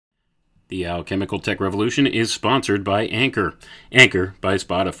The Alchemical Tech Revolution is sponsored by Anchor. Anchor by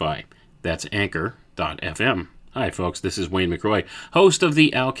Spotify. That's anchor.fm. Hi, folks. This is Wayne McRoy, host of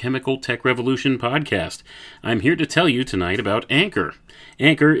the Alchemical Tech Revolution podcast. I'm here to tell you tonight about Anchor.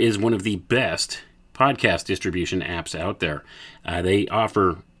 Anchor is one of the best podcast distribution apps out there. They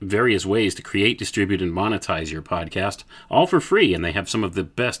offer various ways to create, distribute, and monetize your podcast, all for free, and they have some of the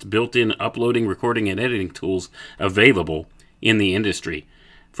best built-in uploading, recording, and editing tools available in the industry.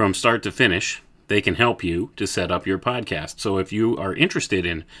 From start to finish, they can help you to set up your podcast. So if you are interested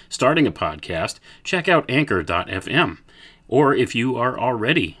in starting a podcast, check out anchor.fm. Or if you are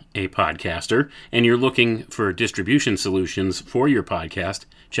already a podcaster and you're looking for distribution solutions for your podcast,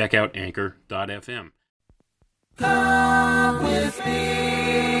 check out anchor.fm. Come with me.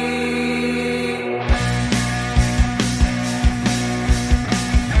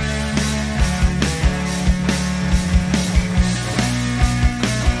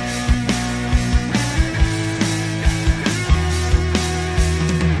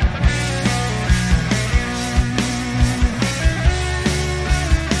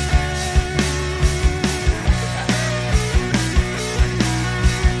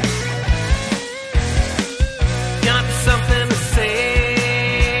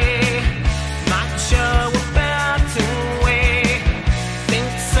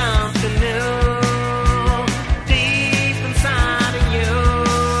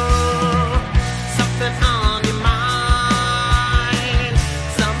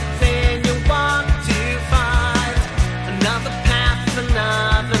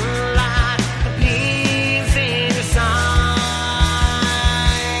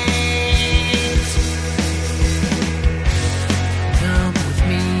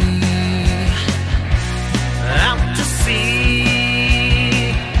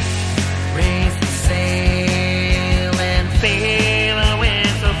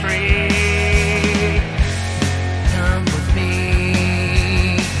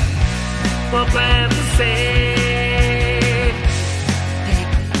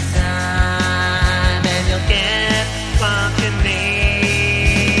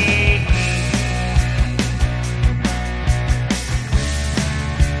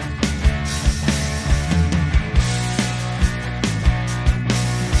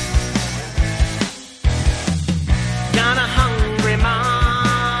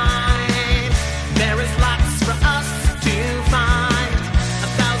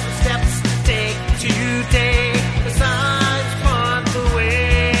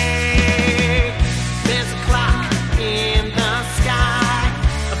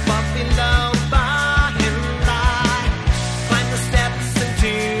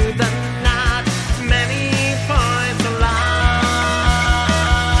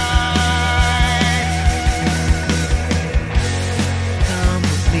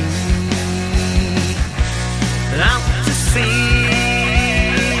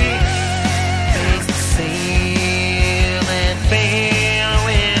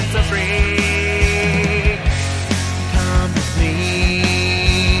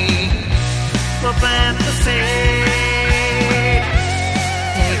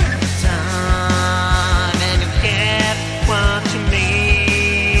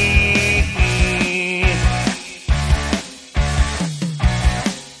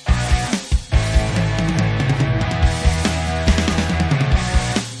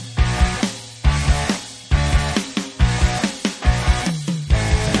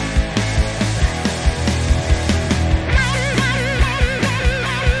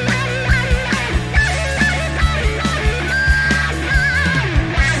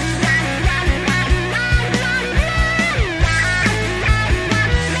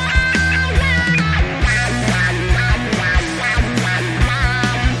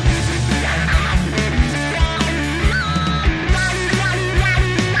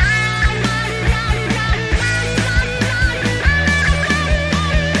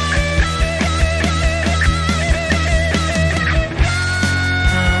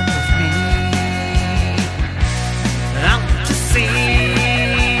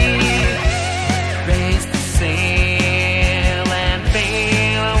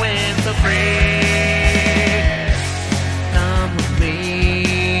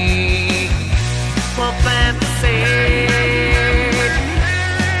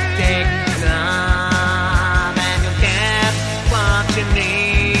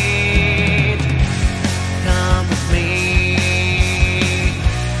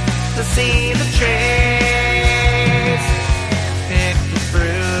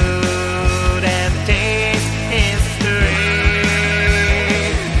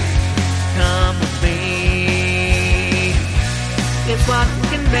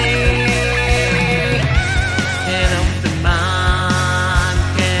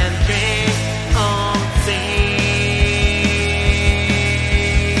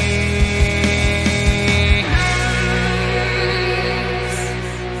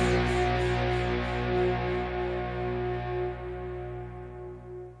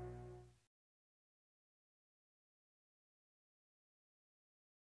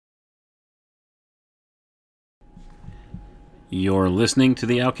 You're listening to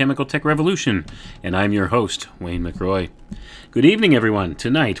the Alchemical Tech Revolution, and I'm your host, Wayne McRoy. Good evening, everyone.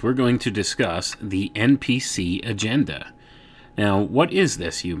 Tonight we're going to discuss the NPC Agenda. Now, what is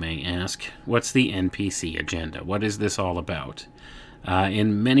this, you may ask? What's the NPC Agenda? What is this all about?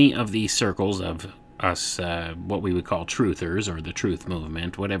 In many of the circles of us, what we would call truthers, or the truth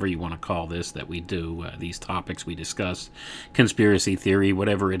movement, whatever you want to call this that we do, these topics we discuss, conspiracy theory,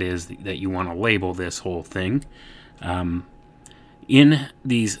 whatever it is that you want to label this whole thing, in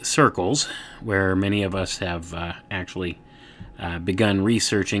these circles, where many of us have actually begun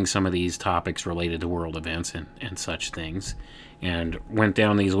researching some of these topics related to world events and such things, and went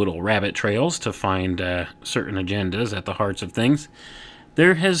down these little rabbit trails to find certain agendas at the hearts of things,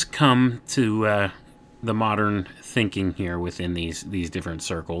 there has come to the modern thinking here within these different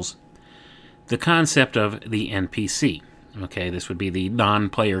circles the concept of the NPC. Okay, this would be the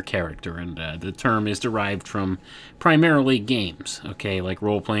non-player character, and the term is derived from primarily games, okay, like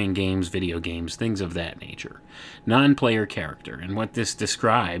role-playing games, video games, things of that nature. Non-player character, and what this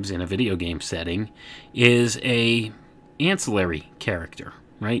describes in a video game setting is a ancillary character,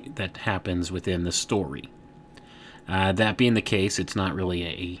 right, that happens within the story. That being the case, it's not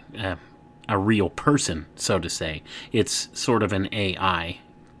really a real person, so to say. It's sort of an AI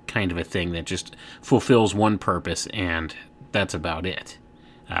kind of a thing that just fulfills one purpose, and that's about it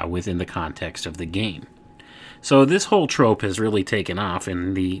within the context of the game. So this whole trope has really taken off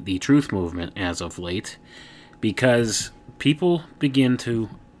in the truth movement as of late, because people begin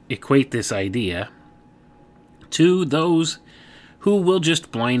to equate this idea to those who will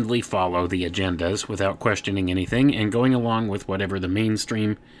just blindly follow the agendas without questioning anything and going along with whatever the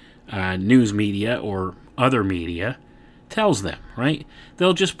mainstream news media or other media tells them, right?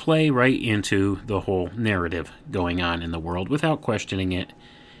 They'll just play right into the whole narrative going on in the world without questioning it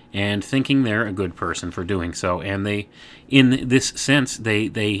and thinking they're a good person for doing so. And they, in this sense,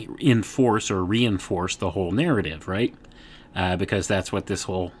 they enforce or reinforce the whole narrative, right? Because that's what this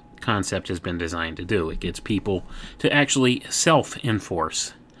whole concept has been designed to do. It gets people to actually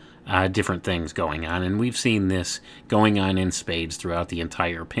self-enforce different things going on, and we've seen this going on in spades throughout the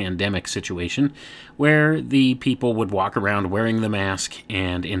entire pandemic situation, where the people would walk around wearing the mask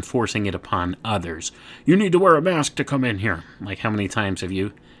and enforcing it upon others. You need to wear a mask to come in here. Like, how many times have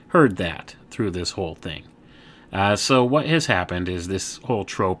you heard that through this whole thing? So what has happened is this whole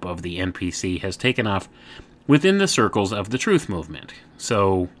trope of the NPC has taken off within the circles of the truth movement.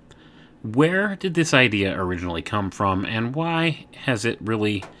 So where did this idea originally come from, and why has it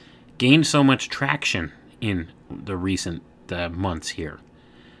really gained so much traction in the recent months here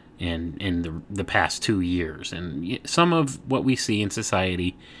and in the past 2 years? And some of what we see in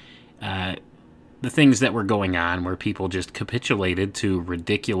society, the things that were going on where people just capitulated to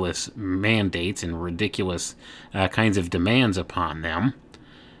ridiculous mandates and ridiculous kinds of demands upon them,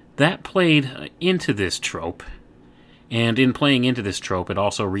 that played into this trope. And in playing into this trope, it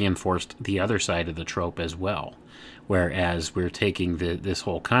also reinforced the other side of the trope as well. Whereas we're taking this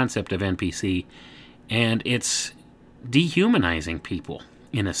whole concept of NPC, and it's dehumanizing people,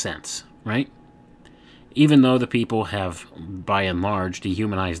 in a sense, right? Even though the people have, by and large,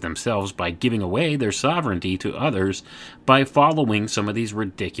 dehumanized themselves by giving away their sovereignty to others by following some of these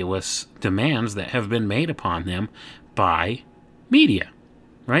ridiculous demands that have been made upon them by media,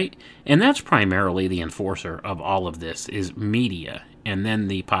 right? And that's primarily the enforcer of all of this, is media. And then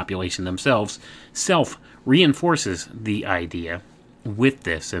the population themselves self-reinforces the idea with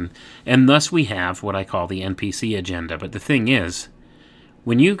this. And thus we have what I call the NPC agenda. But the thing is,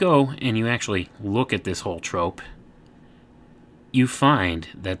 when you go and you actually look at this whole trope, you find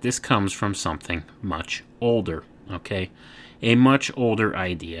that this comes from something much older, okay? A much older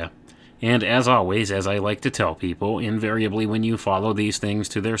idea. And as always, as I like to tell people, invariably when you follow these things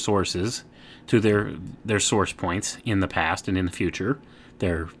to their sources, to their source points in the past and in the future,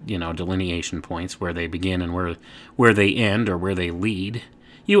 their delineation points where they begin and where they end or where they lead,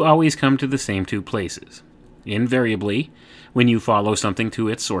 you always come to the same two places. Invariably, when you follow something to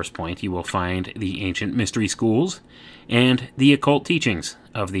its source point, you will find the ancient mystery schools and the occult teachings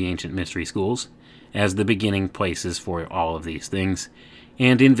of the ancient mystery schools as the beginning places for all of these things.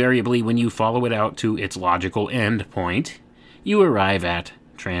 And invariably, when you follow it out to its logical end point, you arrive at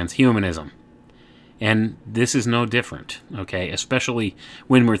transhumanism. And this is no different, okay? Especially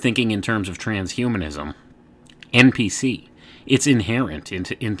when we're thinking in terms of transhumanism. NPC, it's inherent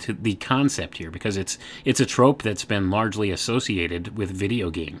into the concept here, because it's a trope that's been largely associated with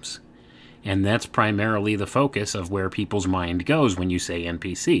video games. And that's primarily the focus of where people's mind goes when you say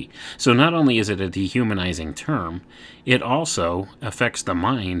NPC. So not only is it a dehumanizing term, it also affects the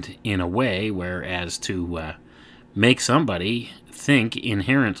mind in a way where, as to make somebody think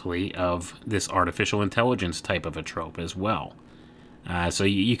inherently of this artificial intelligence type of a trope as well. So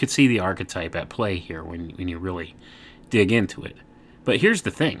you could see the archetype at play here when you really dig into it. But here's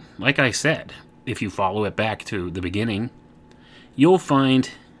the thing. Like I said, if you follow it back to the beginning, you'll find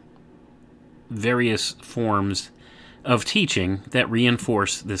various forms of teaching that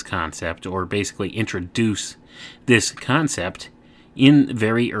reinforce this concept or basically introduce this concept in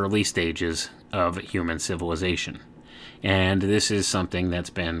very early stages of human civilization. And this is something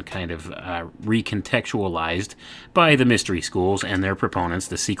that's been kind of recontextualized by the mystery schools and their proponents,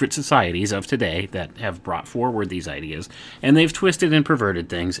 the secret societies of today that have brought forward these ideas. And they've twisted and perverted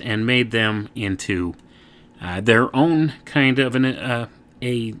things and made them into their own kind of an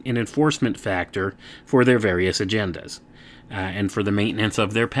enforcement factor for their various agendas and for the maintenance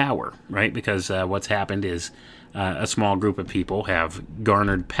of their power, right? Because what's happened is a small group of people have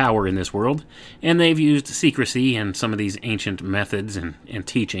garnered power in this world, and they've used secrecy and some of these ancient methods and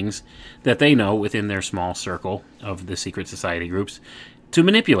teachings that they know within their small circle of the secret society groups to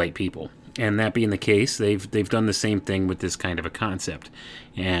manipulate people. And that being the case, they've done the same thing with this kind of a concept.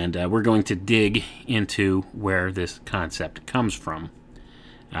 And we're going to dig into where this concept comes from,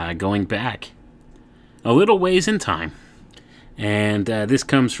 going back a little ways in time. And this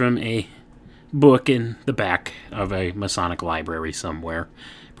comes from a book in the back of a Masonic library somewhere,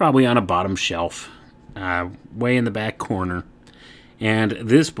 probably on a bottom shelf, way in the back corner. And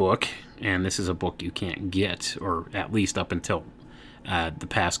this book, and this is a book you can't get, or at least up until the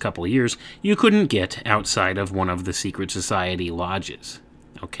past couple of years, you couldn't get outside of one of the secret society lodges,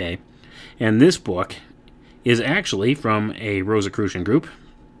 okay? And this book is actually from a Rosicrucian group,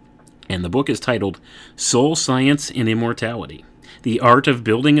 and the book is titled Soul Science and Immortality, The Art of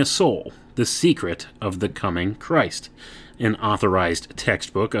Building a Soul, The Secret of the Coming Christ, an authorized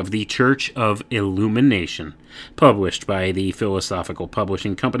textbook of the Church of Illumination, published by the Philosophical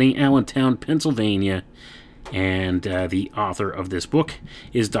Publishing Company, Allentown, Pennsylvania. And the author of this book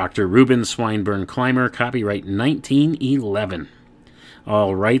is Dr. Reuben Swinburne Clymer, copyright 1911.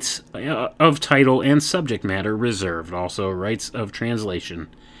 All rights of title and subject matter reserved. Also rights of translation.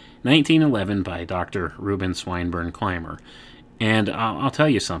 1911 by Dr. Reuben Swinburne Clymer. And I'll tell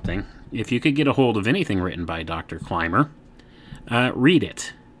you something. If you could get a hold of anything written by Dr. Clymer, read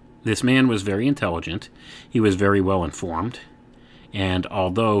it. This man was very intelligent. He was very well informed. And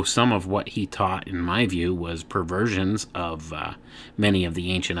although some of what he taught, in my view, was perversions of many of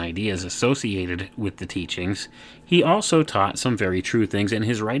the ancient ideas associated with the teachings, he also taught some very true things, and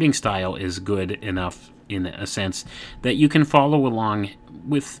his writing style is good enough in a sense that you can follow along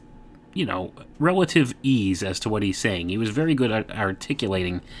with, relative ease as to what he's saying. He was very good at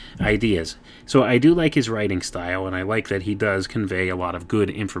articulating ideas. So I do like his writing style, and I like that he does convey a lot of good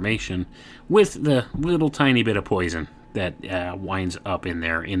information with the little tiny bit of poison that winds up in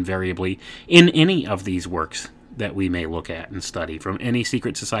there invariably in any of these works that we may look at and study from any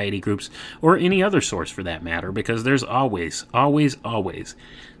secret society groups or any other source for that matter, because there's always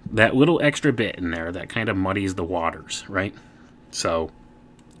that little extra bit in there that kind of muddies the waters, right? So,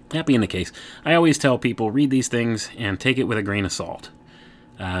 that being the case, I always tell people, read these things and take it with a grain of salt.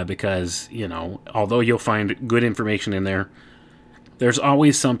 Because, although you'll find good information in there, there's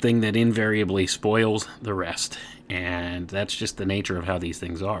always something that invariably spoils the rest. And that's just the nature of how these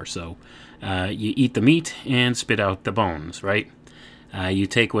things are. So you eat the meat and spit out the bones, right? You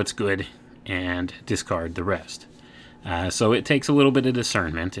take what's good and discard the rest. So it takes a little bit of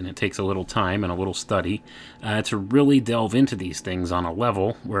discernment, and it takes a little time and a little study to really delve into these things on a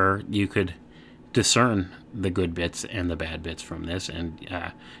level where you could discern the good bits and the bad bits from this and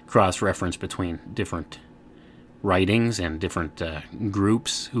cross-reference between different writings and different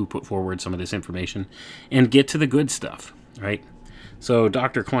groups who put forward some of this information and get to the good stuff, right? So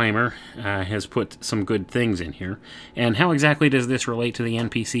Dr. Clymer has put some good things in here. And how exactly does this relate to the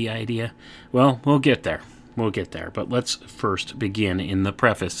NPC idea? Well, we'll get there. But let's first begin in the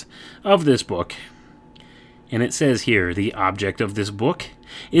preface of this book. And it says here, the object of this book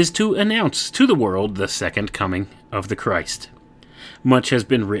is to announce to the world the second coming of the Christ. Much has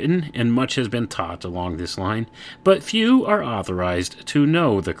been written and much has been taught along this line, but few are authorized to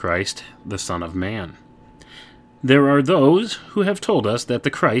know the Christ, the Son of Man. There are those who have told us that the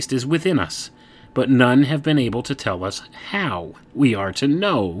Christ is within us, but none have been able to tell us how we are to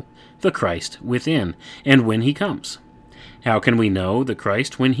know the Christ within and when he comes. How can we know the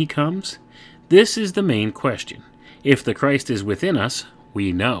Christ when he comes? This is the main question. If the Christ is within us,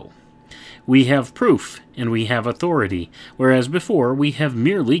 we know. We have proof, and we have authority, whereas before we have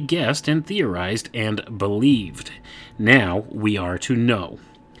merely guessed and theorized and believed. Now we are to know.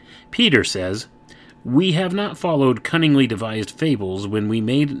 Peter says, We have not followed cunningly devised fables when we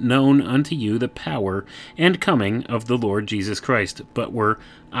made known unto you the power and coming of the Lord Jesus Christ, but were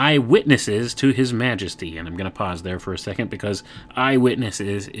eyewitnesses to his majesty. And I'm going to pause there for a second because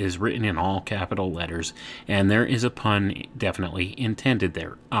eyewitnesses is written in all capital letters, and there is a pun definitely intended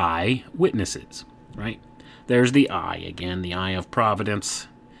there. Eyewitnesses, right? There's the eye again, the eye of providence.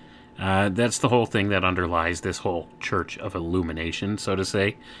 That's the whole thing that underlies this whole Church of Illumination, so to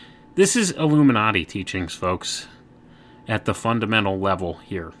say. This is Illuminati teachings, folks, at the fundamental level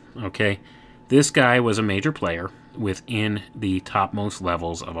here, okay? This guy was a major player within the topmost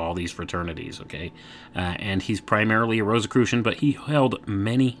levels of all these fraternities, okay? And he's primarily a Rosicrucian, but he held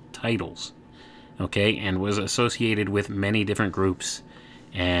many titles, okay? And was associated with many different groups.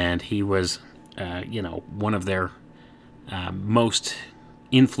 And he was, one of their most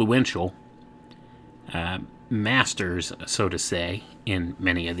influential masters, so to say, in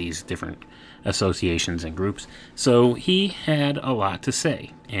many of these different associations and groups. So he had a lot to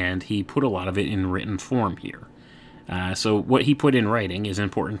say, and he put a lot of it in written form here. So what he put in writing is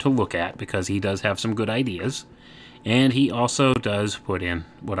important to look at because he does have some good ideas, and he also does put in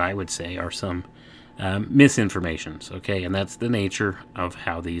what I would say are some misinformations, okay? And that's the nature of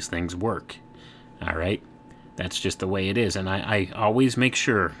how these things work, all right? That's just the way it is, and I always make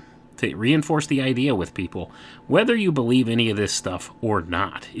sure to reinforce the idea with people. Whether you believe any of this stuff or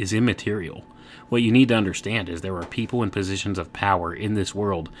not is immaterial. What you need to understand is there are people in positions of power in this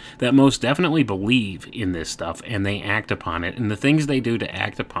world that most definitely believe in this stuff and they act upon it, and the things they do to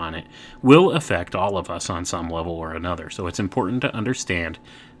act upon it will affect all of us on some level or another. So it's important to understand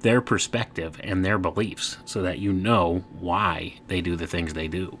their perspective and their beliefs so that you know why they do the things they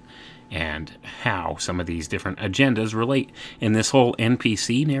do and how some of these different agendas relate. And this whole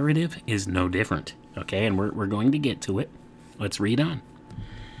NPC narrative is no different. Okay, and we're going to get to it. Let's read on.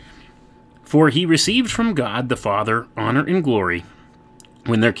 For he received from God the Father honor and glory,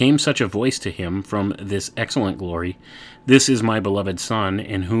 when there came such a voice to him from this excellent glory, This is my beloved Son,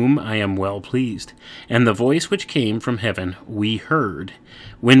 in whom I am well pleased. And the voice which came from heaven we heard,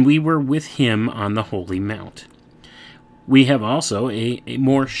 when we were with him on the holy mount. We have also a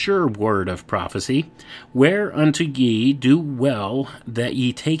more sure word of prophecy, whereunto ye do well that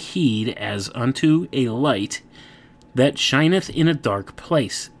ye take heed as unto a light that shineth in a dark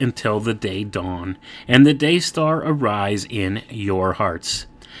place until the day dawn, and the day star arise in your hearts.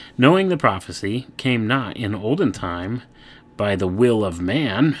 Knowing the prophecy came not in olden time by the will of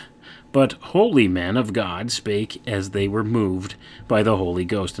man, but holy men of God spake as they were moved by the Holy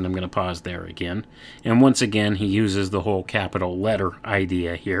Ghost. And I'm going to pause there again. And once again, he uses the whole capital letter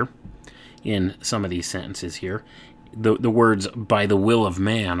idea here in some of these sentences here. The words by the will of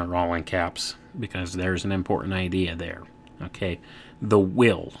man are all in caps because there's an important idea there. Okay, the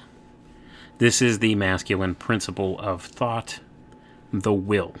will. This is the masculine principle of thought, the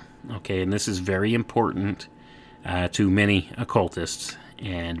will. Okay, and this is very important to many occultists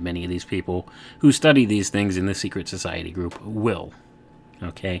and many of these people who study these things in the secret society group will.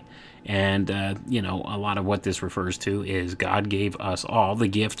 Okay? And, a lot of what this refers to is God gave us all the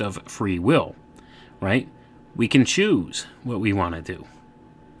gift of free will, right? We can choose what we want to do.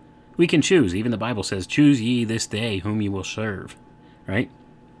 We can choose. Even the Bible says, choose ye this day whom you will serve, right?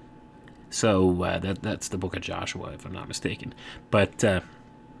 So that's the book of Joshua, if I'm not mistaken. But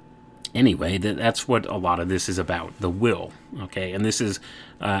anyway, that's what a lot of this is about, the will, okay? And this is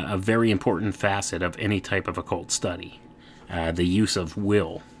a very important facet of any type of occult study, the use of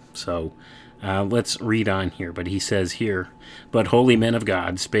will. So let's read on here. But he says here, but holy men of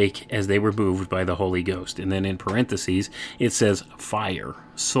God spake as they were moved by the Holy Ghost. And then in parentheses, it says fire,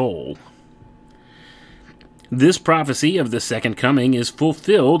 soul. This prophecy of the second coming is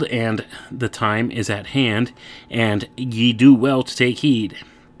fulfilled, and the time is at hand, and ye do well to take heed.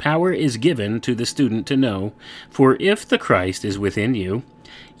 Power is given to the student to know, for if the Christ is within you,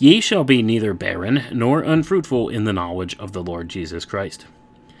 ye shall be neither barren nor unfruitful in the knowledge of the Lord Jesus Christ.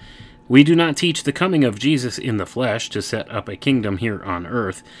 We do not teach the coming of Jesus in the flesh to set up a kingdom here on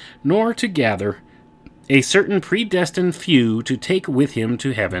earth, nor to gather a certain predestined few to take with him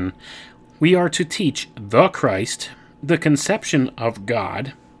to heaven. We are to teach the Christ, the conception of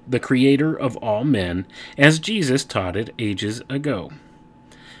God, the creator of all men, as Jesus taught it ages ago.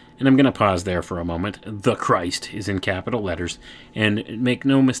 And I'm going to pause there for a moment. The Christ is in capital letters, and make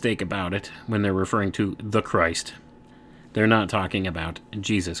no mistake about it, when they're referring to the Christ, they're not talking about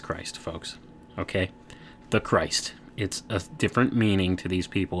Jesus Christ, folks. Okay? The Christ. It's a different meaning to these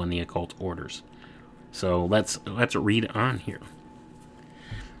people in the occult orders. So let's read on here.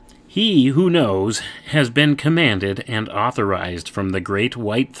 He who knows has been commanded and authorized from the great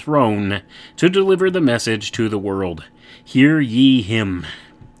white throne to deliver the message to the world. Hear ye him.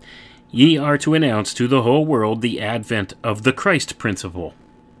 Ye are to announce to the whole world the advent of the Christ principle.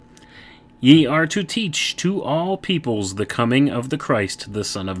 Ye are to teach to all peoples the coming of the Christ, the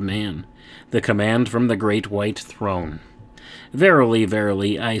Son of Man, the command from the great white throne. Verily,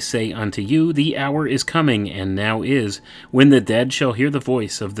 verily, I say unto you, the hour is coming, and now is, when the dead shall hear the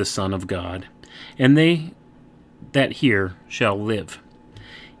voice of the Son of God, and they that hear shall live.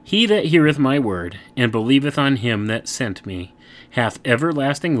 He that heareth my word, and believeth on him that sent me, hath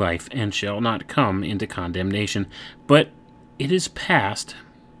everlasting life, and shall not come into condemnation, but is passed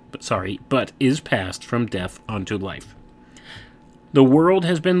from death unto life. The world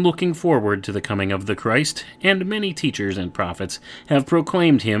has been looking forward to the coming of the Christ, and many teachers and prophets have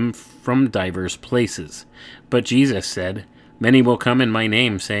proclaimed him from divers places. But Jesus said, Many will come in my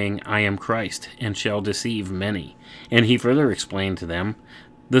name, saying, I am Christ, and shall deceive many. And he further explained to them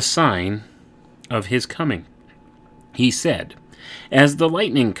the sign of his coming. He said, As the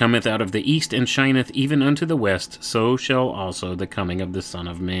lightning cometh out of the east and shineth even unto the west, so shall also the coming of the Son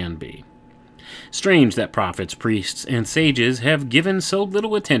of Man be. Strange that prophets, priests, and sages have given so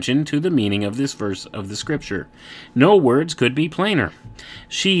little attention to the meaning of this verse of the Scripture. No words could be plainer.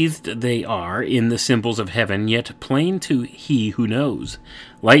 Sheathed they are in the symbols of heaven, yet plain to he who knows.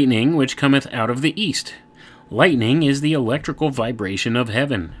 Lightning which cometh out of the east. Lightning is the electrical vibration of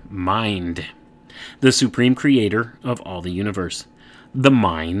heaven, mind, the supreme creator of all the universe. The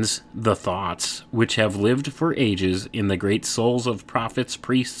minds, the thoughts, which have lived for ages in the great souls of prophets,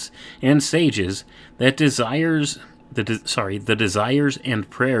 priests, and sages, the desires and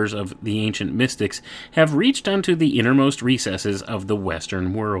prayers of the ancient mystics have reached unto the innermost recesses of the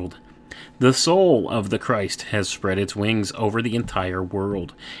Western world. The soul of the Christ has spread its wings over the entire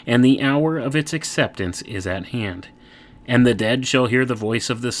world, and the hour of its acceptance is at hand. And the dead shall hear the voice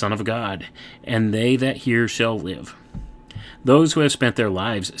of the Son of God, and they that hear shall live. Those who have spent their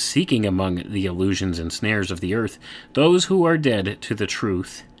lives seeking among the illusions and snares of the earth, those who are dead to the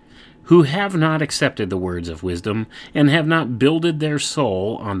truth, who have not accepted the words of wisdom, and have not builded their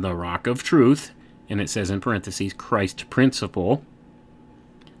soul on the rock of truth, and it says in parentheses, Christ principle.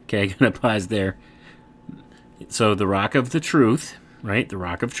 Okay, I'm going to pause there. So the rock of the truth, right, the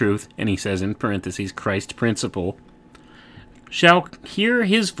rock of truth, and he says in parentheses, Christ principle, shall hear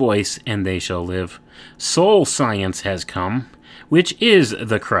his voice, and they shall live. Soul science has come, which is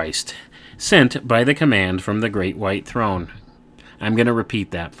the Christ, sent by the command from the great white throne. I'm going to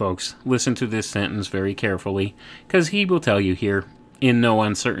repeat that, folks. Listen to this sentence very carefully, because he will tell you here, in no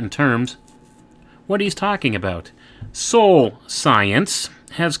uncertain terms, what he's talking about. Soul science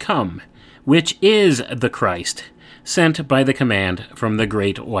has come, which is the Christ, sent by the command from the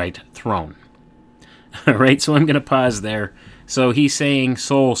great white throne. All right, so I'm going to pause there. So he's saying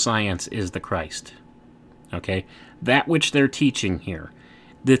soul science is the Christ. Okay? That which they're teaching here.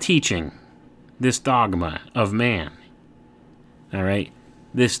 The teaching. This dogma of man. All right?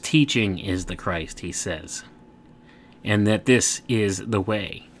 This teaching is the Christ, he says. And that this is the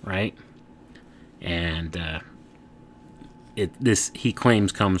way, right? And this, he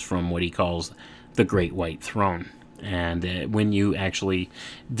claims, comes from what he calls the Great White Throne. And when you actually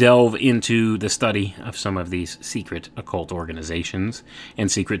delve into the study of some of these secret occult organizations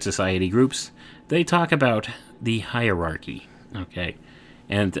and secret society groups, they talk about the hierarchy, okay?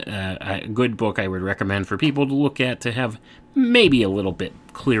 And a good book I would recommend for people to look at to have maybe a little bit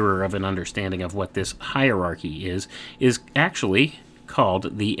clearer of an understanding of what this hierarchy is actually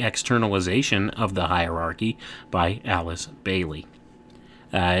called The Externalization of the Hierarchy by Alice Bailey.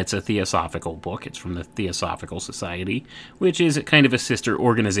 It's a theosophical book. It's from the Theosophical Society, which is kind of a sister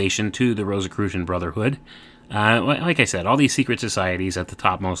organization to the Rosicrucian Brotherhood. Like I said, all these secret societies at the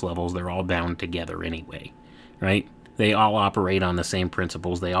topmost levels, they're all bound together anyway, right? They all operate on the same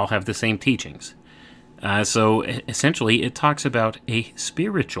principles. They all have the same teachings. So essentially, it talks about a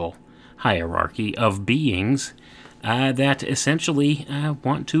spiritual hierarchy of beings that essentially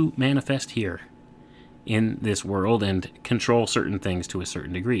want to manifest here in this world and control certain things to a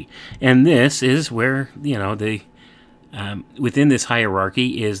certain degree. And this is where, within this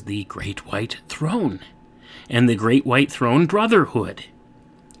hierarchy is the Great White Throne and the Great White Throne Brotherhood,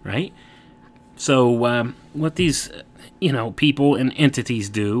 right? So what these, people and entities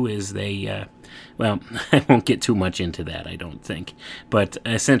do is they, I won't get too much into that, I don't think. But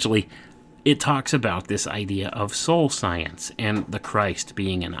essentially, it talks about this idea of soul science and the Christ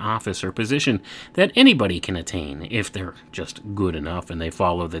being an office or position that anybody can attain if they're just good enough and they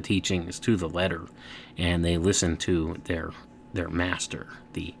follow the teachings to the letter and they listen to their their master,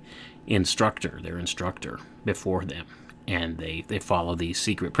 the instructor, their instructor before them. And they follow these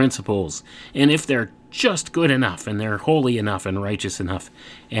secret principles. And if they're just good enough, and they're holy enough and righteous enough,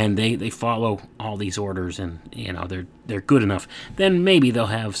 and they follow all these orders, and they're good enough, then maybe they'll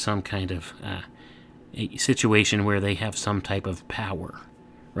have some kind of a situation where they have some type of power,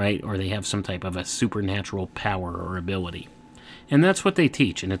 right? Or they have some type of a supernatural power or ability. And that's what they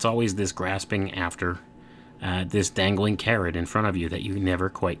teach, and it's always this grasping after this dangling carrot in front of you that you never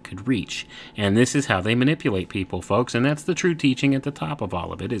quite could reach. And this is how they manipulate people, folks, and that's the true teaching at the top of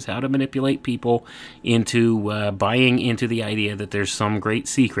all of it, is how to manipulate people into buying into the idea that there's some great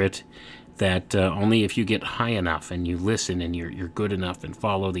secret that only if you get high enough and you listen and you're good enough and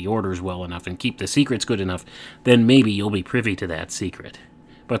follow the orders well enough and keep the secrets good enough, then maybe you'll be privy to that secret.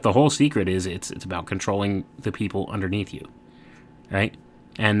 But the whole secret is it's about controlling the people underneath you, right?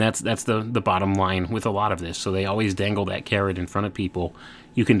 And that's the bottom line with a lot of this. So they always dangle that carrot in front of people.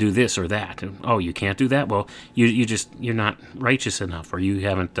 You can do this or that. Oh, you can't do that? Well, you're not righteous enough, or you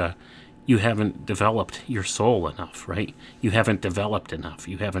haven't developed your soul enough, right? You haven't developed enough.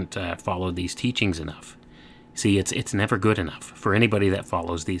 You haven't followed these teachings enough. See, it's never good enough for anybody that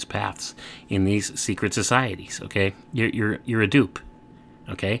follows these paths in these secret societies. Okay, you're a dupe.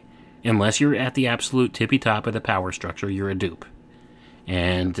 Okay, unless you're at the absolute tippy top of the power structure, you're a dupe.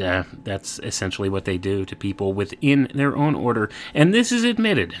 And that's essentially what they do to people within their own order. And this is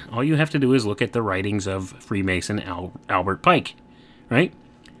admitted. All you have to do is look at the writings of Freemason Albert Pike, right?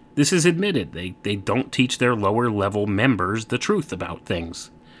 This is admitted. They don't teach their lower level members the truth about things.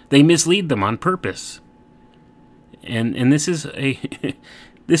 They mislead them on purpose. And this is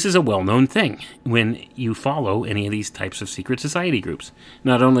this is a well-known thing when you follow any of these types of secret society groups.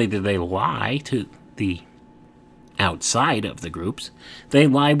 Not only do they lie to the outside of the groups, they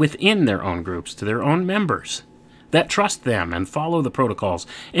lie within their own groups to their own members that trust them and follow the protocols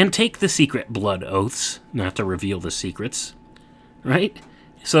and take the secret blood oaths not to reveal the secrets, right?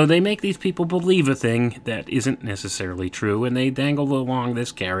 So they make these people believe a thing that isn't necessarily true, and they dangle along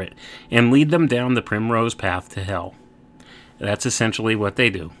this carrot and lead them down the primrose path to hell. That's essentially what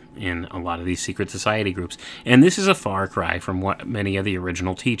they do in a lot of these secret society groups. And this is a far cry from what many of the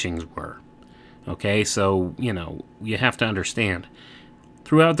original teachings were. Okay, so, you have to understand,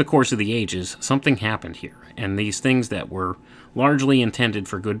 throughout the course of the ages, something happened here, and these things that were largely intended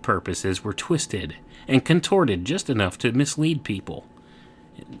for good purposes were twisted and contorted just enough to mislead people.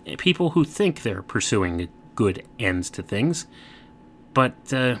 People who think they're pursuing good ends to things, but,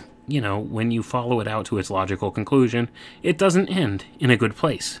 when you follow it out to its logical conclusion, it doesn't end in a good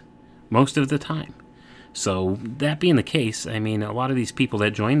place, most of the time. So, that being the case, a lot of these people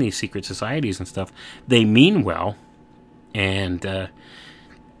that join these secret societies and stuff, they mean well, and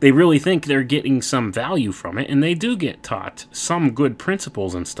they really think they're getting some value from it, and they do get taught some good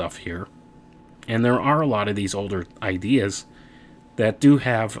principles and stuff here. And there are a lot of these older ideas that do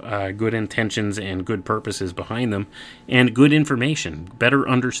have good intentions and good purposes behind them, and good information, better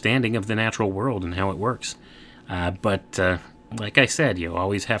understanding of the natural world and how it works. But like I said, you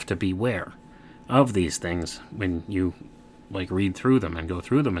always have to beware of these things when you read through them and go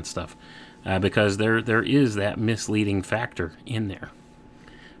through them and stuff, because there is that misleading factor in there.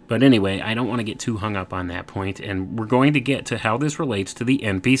 But anyway, I don't want to get too hung up on that point, and we're going to get to how this relates to the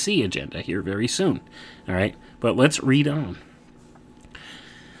NPC agenda here very soon. All right, but let's read on.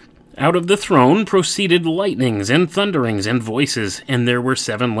 Out of the throne proceeded lightnings and thunderings and voices, and there were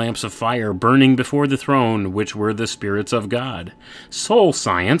 7 lamps of fire burning before the throne, which were the spirits of God. Soul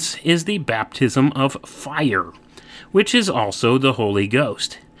science is the baptism of fire, which is also the Holy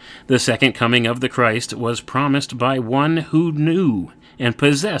Ghost. The second coming of the Christ was promised by one who knew and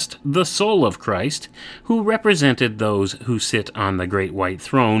possessed the soul of Christ, who represented those who sit on the great white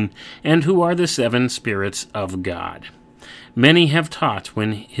throne, and who are the 7 spirits of God. Many have taught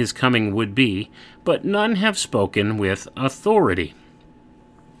when his coming would be, but none have spoken with authority.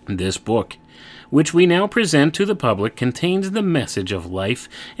 This book, which we now present to the public, contains the message of life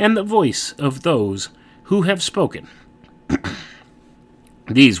and the voice of those who have spoken.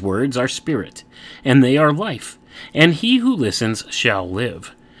 These words are spirit, and they are life, and he who listens shall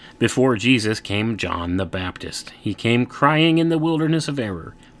live. Before Jesus came John the Baptist. He came crying in the wilderness of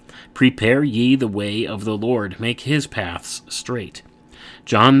error, "Prepare ye the way of the Lord, make his paths straight."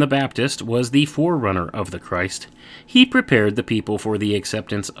 John the Baptist was the forerunner of the Christ. He prepared the people for the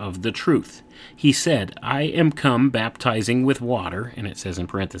acceptance of the truth. He said, "I am come baptizing with water," and it says in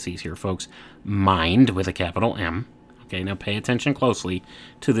parentheses here, folks, mind with a capital M. Okay, now pay attention closely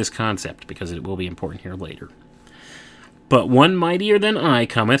to this concept, because it will be important here later. "But one mightier than I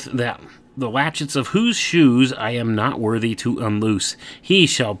cometh, that the latchets of whose shoes I am not worthy to unloose. He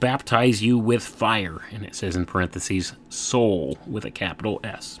shall baptize you with fire. And it says in parentheses, soul with a capital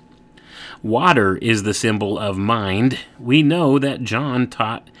S. Water is the symbol of mind. We know that John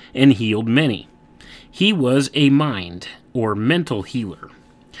taught and healed many. He was a mind, or mental healer.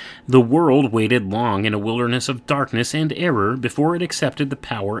 The world waited long in a wilderness of darkness and error before it accepted the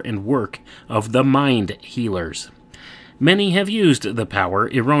power and work of the mind healers. Many have used the power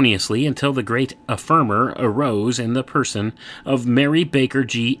erroneously until the great affirmer arose in the person of Mary Baker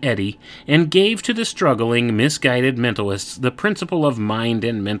G. Eddy and gave to the struggling, misguided mentalists the principle of mind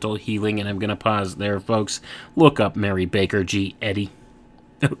and mental healing. And I'm going to pause there, folks. Look up Mary Baker G. Eddy.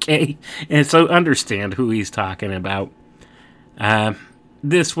 Okay? And so understand who he's talking about.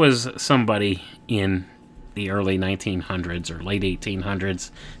 This was somebody in the early 1900s or late 1800s,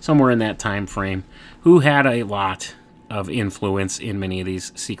 somewhere in that time frame, who had a lot of influence in many of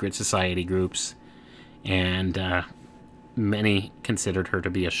these secret society groups, and many considered her to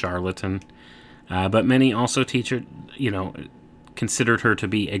be a charlatan, but many also considered her to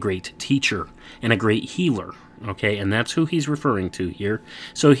be a great teacher and a great healer. Okay, and that's who he's referring to here.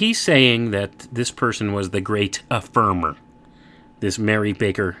 So he's saying that this person was the great affirmer, this Mary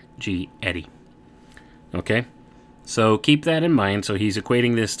Baker G. Eddy. Okay, so keep that in mind. So he's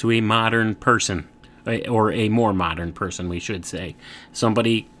equating this to a modern person, or a more modern person, we should say.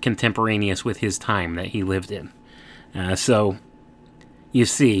 Somebody contemporaneous with his time that he lived in. So, you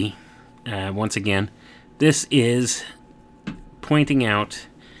see, once again, this is pointing out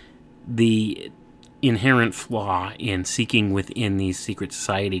the inherent flaw in seeking within these secret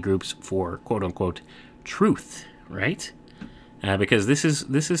society groups for quote-unquote truth, right? Because this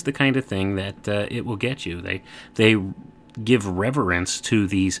is the kind of thing that it will get you. They give reverence to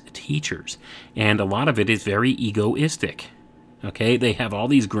these teachers, and a lot of it is very egoistic. Okay, they have all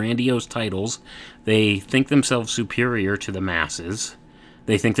these grandiose titles. They think themselves superior to the masses.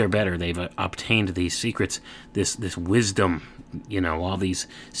 They think they're better. They've obtained these secrets, this wisdom, all these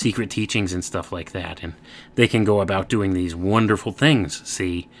secret teachings and stuff like that, and they can go about doing these wonderful things.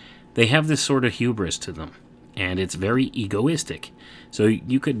 See, they have this sort of hubris to them, and it's very egoistic. So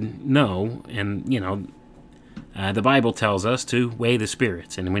you could know, and the Bible tells us to weigh the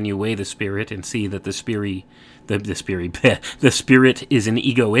spirits, and when you weigh the spirit and see that the spirit is an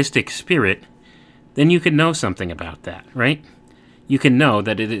egoistic spirit, then you can know something about that, right? You can know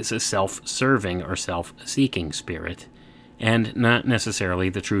that it is a self-serving or self-seeking spirit, and not necessarily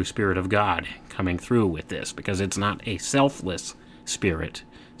the true Spirit of God coming through with this, because it's not a selfless spirit,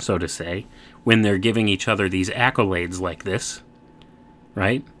 so to say, when they're giving each other these accolades like this,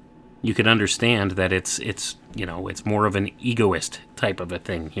 right? You can understand that it's more of an egoist type of a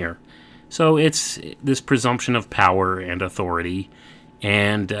thing here. So it's this presumption of power and authority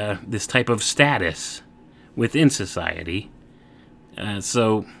and this type of status within society.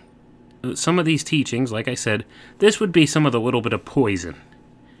 So some of these teachings, like I said, this would be some of the little bit of poison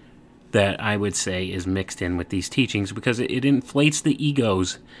that I would say is mixed in with these teachings, because it inflates the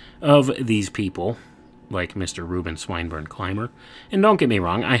egos of these people, like Mr. Reuben Swinburne Clymer. And don't get me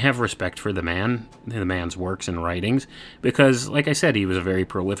wrong, I have respect for the man's works and writings, because, like I said, he was a very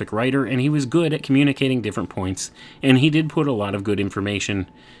prolific writer, and he was good at communicating different points, and he did put a lot of good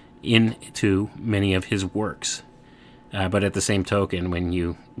information into many of his works. But at the same token, when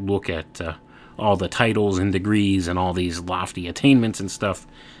you look at all the titles and degrees and all these lofty attainments and stuff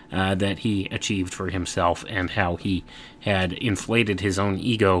that he achieved for himself, and how he had inflated his own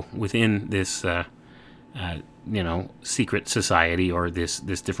ego within this secret society, or this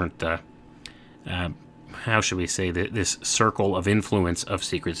different, how should we say, this circle of influence of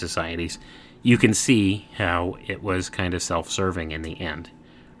secret societies, you can see how it was kind of self-serving in the end,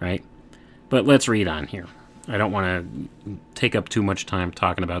 right? But let's read on here. I don't want to take up too much time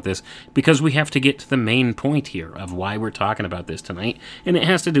talking about this, because we have to get to the main point here of why we're talking about this tonight, and it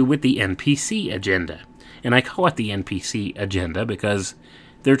has to do with the NPC Agenda. And I call it the NPC Agenda because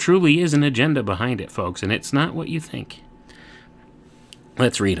there truly is an agenda behind it, folks, and it's not what you think.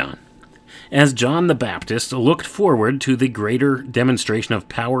 Let's read on. As John the Baptist looked forward to the greater demonstration of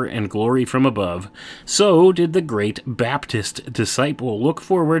power and glory from above, so did the great Baptist disciple look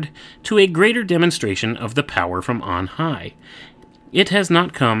forward to a greater demonstration of the power from on high. It has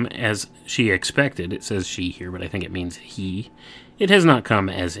not come as she expected. It says she here, but I think it means he. It has not come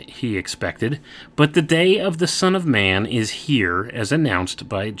as he expected, but the day of the Son of Man is here, as announced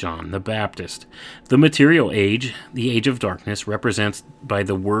by John the Baptist. The material age, the age of darkness, represented by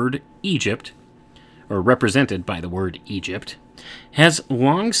the word Egypt, has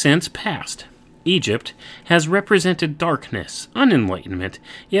long since passed. Egypt has represented darkness, unenlightenment,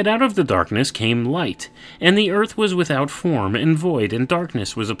 yet out of the darkness came light. And the earth was without form and void, and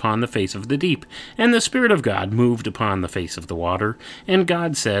darkness was upon the face of the deep. And the Spirit of God moved upon the face of the water. And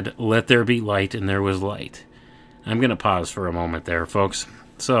God said, "Let there be light," and there was light. I'm going to pause for a moment there, folks.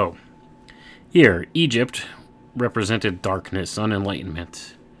 So, here, Egypt represented darkness,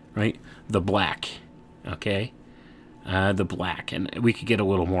 unenlightenment, right? The black, okay? The black, and we could get a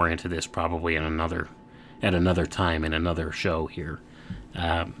little more into this probably at another time in another show here.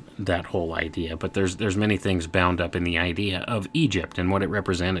 That whole idea, but there's many things bound up in the idea of Egypt and what it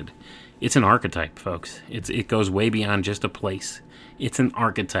represented. It's an archetype, folks. It goes way beyond just a place. It's an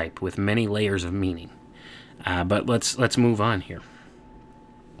archetype with many layers of meaning. But let's move on here.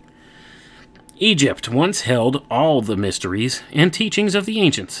 Egypt once held all the mysteries and teachings of the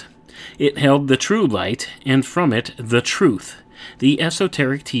ancients. It held the true light, and from it the truth. The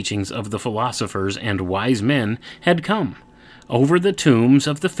esoteric teachings of the philosophers and wise men had come. Over the tombs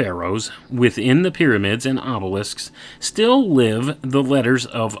of the pharaohs, within the pyramids and obelisks, still live the letters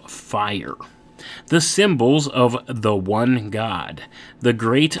of fire, the symbols of the one God, the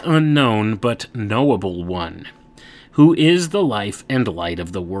great unknown but knowable one, who is the life and light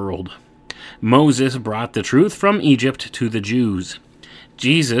of the world. Moses brought the truth from Egypt to the Jews.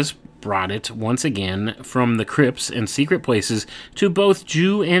 Jesus brought it once again from the crypts and secret places to both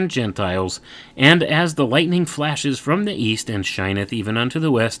Jew and Gentiles. And as the lightning flashes from the east and shineth even unto the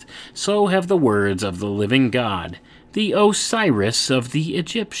west, so have the words of the living God, the Osiris of the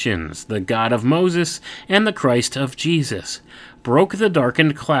Egyptians, the God of Moses, and the Christ of Jesus, broke the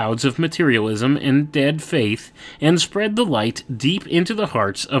darkened clouds of materialism and dead faith, and spread the light deep into the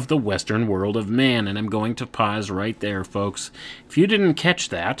hearts of the Western world of man. And I'm going to pause right there, folks. If you didn't catch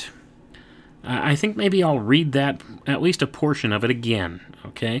that, I think maybe I'll read that, at least a portion of it again,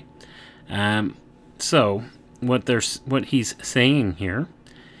 okay? So, what he's saying here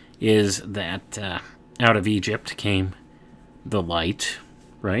is that out of Egypt came the light,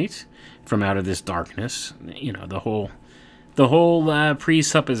 right? From out of this darkness, the whole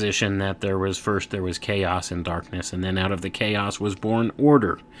presupposition that there was chaos and darkness, and then out of the chaos was born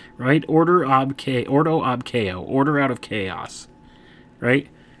order, right? Ordo ab chaos, order out of chaos, right?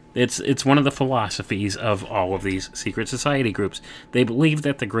 It's one of the philosophies of all of these secret society groups. They believe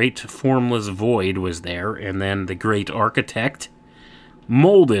that the great formless void was there, and then the great architect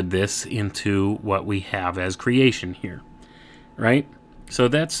molded this into what we have as creation here, right? So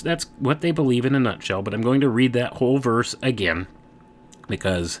that's what they believe in a nutshell, but I'm going to read that whole verse again,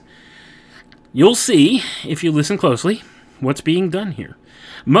 because you'll see, if you listen closely, what's being done here.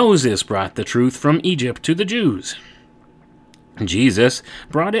 Moses brought the truth from Egypt to the Jews. Jesus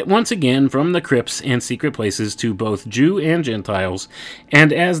brought it once again from the crypts and secret places to both Jew and Gentiles,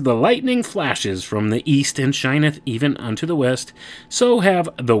 and as the lightning flashes from the east and shineth even unto the west, so have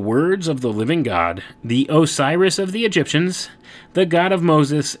the words of the living God, the Osiris of the Egyptians, the God of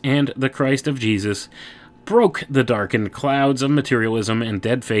Moses, and the Christ of Jesus, broke the darkened clouds of materialism and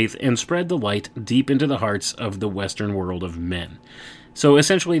dead faith, and spread the light deep into the hearts of the Western world of men. So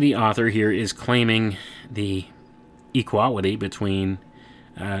essentially the author here is claiming the equality between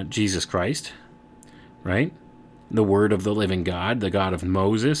Jesus Christ, right? The Word of the living God, the God of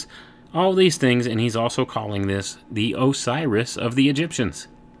Moses, all these things, and he's also calling this the Osiris of the Egyptians,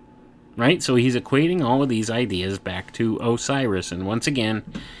 right? So he's equating all of these ideas back to Osiris, and once again,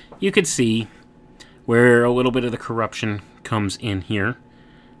 you could see where a little bit of the corruption comes in here,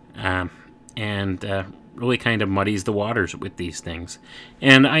 and really kind of muddies the waters with these things.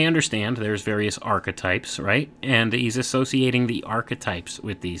 And I understand there's various archetypes, right? And he's associating the archetypes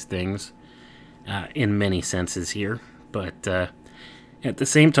with these things in many senses here. But at the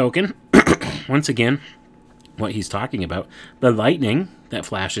same token, once again, what he's talking about, the lightning that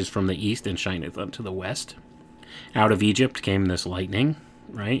flashes from the east and shineth unto the west. Out of Egypt came this lightning,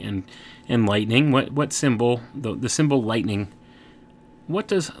 right? And lightning, what symbol, the symbol lightning, what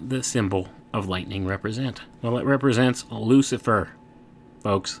does the symbol of lightning represent? Well, it represents Lucifer,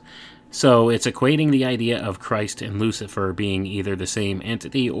 folks. So it's equating the idea of Christ and Lucifer being either the same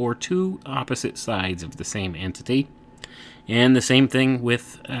entity or two opposite sides of the same entity. And the same thing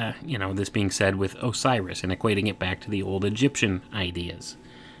with, this being said with Osiris, and equating it back to the old Egyptian ideas.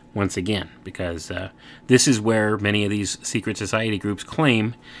 Once again, because this is where many of these secret society groups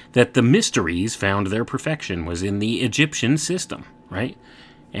claim that the mysteries found their perfection was in the Egyptian system, right?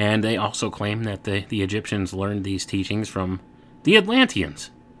 And they also claim that the Egyptians learned these teachings from the Atlanteans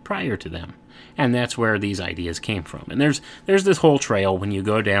prior to them. And that's where these ideas came from. And there's this whole trail when you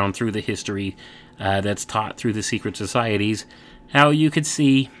go down through the history that's taught through the secret societies, how you could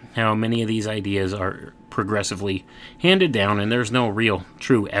see how many of these ideas are progressively handed down, and there's no real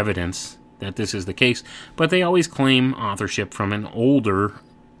true evidence that this is the case, but they always claim authorship from an older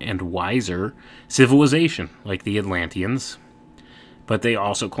and wiser civilization, like the Atlanteans. But they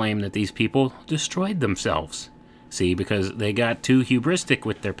also claim that these people destroyed themselves. See, because they got too hubristic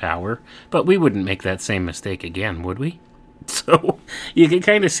with their power, but we wouldn't make that same mistake again, would we? So, you can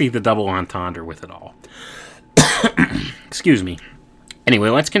kind of see the double entendre with it all. Excuse me. Anyway,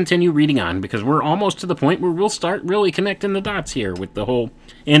 let's continue reading on, because we're almost to the point where we'll start really connecting the dots here with the whole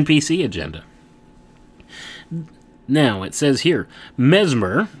NPC agenda. Now, it says here,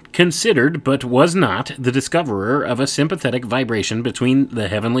 Mesmer considered but was not the discoverer of a sympathetic vibration between the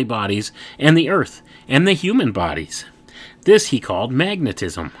heavenly bodies and the earth and the human bodies. This he called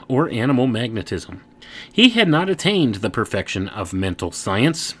magnetism, or animal magnetism. He had not attained the perfection of mental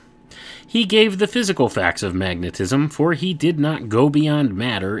science. He gave the physical facts of magnetism, for he did not go beyond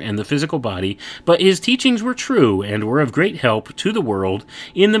matter and the physical body, but his teachings were true and were of great help to the world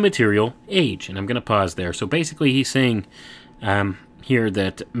in the material age. And I'm going to pause there. So basically he's saying here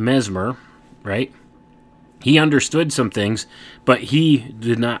that Mesmer, right, he understood some things, but he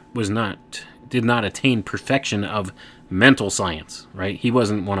did not attain perfection of mental science, right? He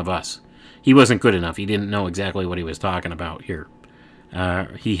wasn't one of us. He wasn't good enough. He didn't know exactly what he was talking about here.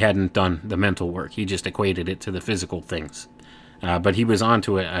 He hadn't done the mental work. He just equated it to the physical things. But he was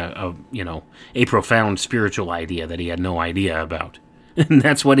onto a profound spiritual idea that he had no idea about. And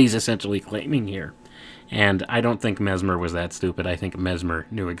that's what he's essentially claiming here. And I don't think Mesmer was that stupid. I think Mesmer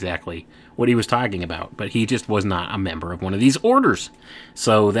knew exactly what he was talking about. But he just was not a member of one of these orders.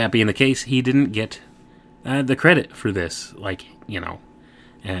 So that being the case, he didn't get the credit for this, like,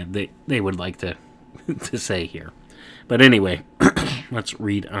 they would like to to say here. But anyway, let's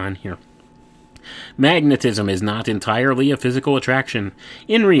read on here. Magnetism is not entirely a physical attraction.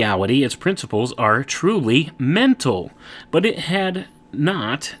 In reality, its principles are truly mental, but it had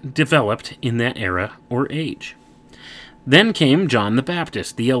not developed in that era or age. Then came John the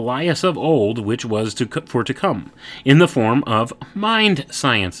Baptist, the Elias of old, which was to come, in the form of mind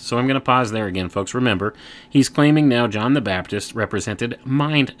science. So I'm going to pause there again, folks. Remember, he's claiming now John the Baptist represented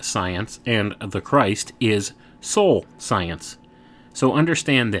mind science, and the Christ is soul science. So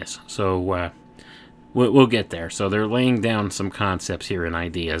understand this. So we'll get there. So they're laying down some concepts here and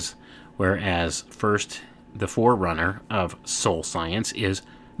ideas, whereas first, the forerunner of soul science is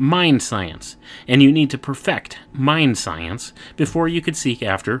mind science, and you need to perfect mind science before you could seek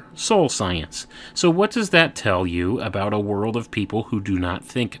after soul science. So what does that tell you about a world of people who do not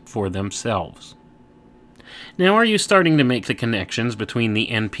think for themselves? Now, are you starting to make the connections between the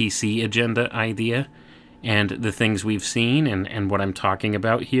NPC agenda idea and the things we've seen and what I'm talking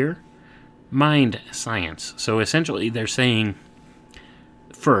about here? Mind science. So essentially they're saying,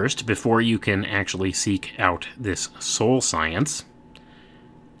 first, before you can actually seek out this soul science,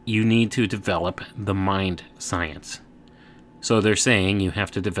 you need to develop the mind science. So they're saying you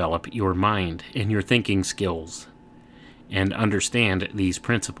have to develop your mind and your thinking skills and understand these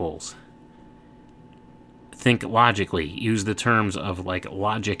principles. Think logically. Use the terms of like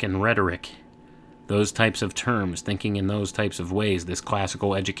logic and rhetoric. Those types of terms, thinking in those types of ways, this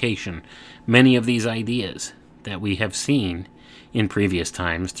classical education. Many of these ideas that we have seen in previous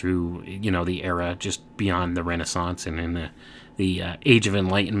times through, the era just beyond the Renaissance and in the Age of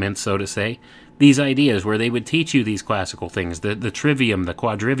Enlightenment, so to say. These ideas where they would teach you these classical things, the trivium, the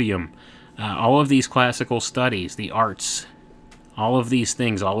quadrivium, all of these classical studies, the arts, all of these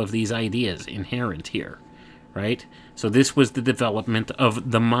things, all of these ideas inherent here, right? So this was the development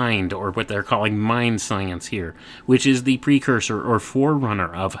of the mind, or what they're calling mind science here, which is the precursor or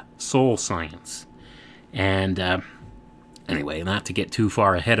forerunner of soul science. And anyway, not to get too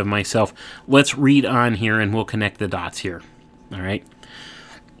far ahead of myself, let's read on here and we'll connect the dots here. All right.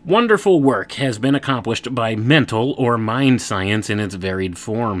 Wonderful work has been accomplished by mental or mind science in its varied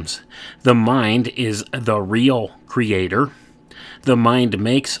forms. The mind is the real creator. The mind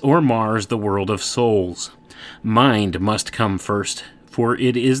makes or mars the world of souls. Mind must come first, for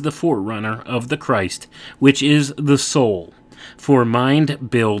it is the forerunner of the Christ, which is the soul. For mind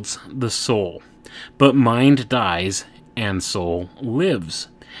builds the soul, but mind dies and soul lives.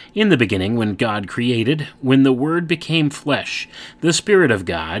 In the beginning, when God created, when the Word became flesh, the Spirit of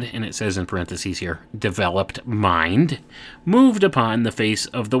God, and it says in parentheses here, developed mind, moved upon the face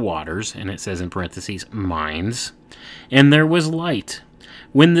of the waters, and it says in parentheses, minds, and there was light.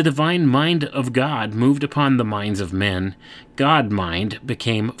 When the divine mind of God moved upon the minds of men, God-mind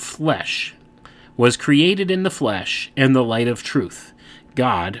became flesh, was created in the flesh, and the light of truth.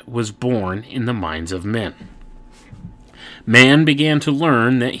 God was born in the minds of men. Man began to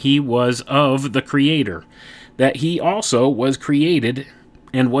learn that he was of the Creator, that he also was created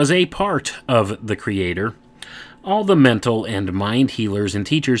and was a part of the Creator. All the mental and mind healers and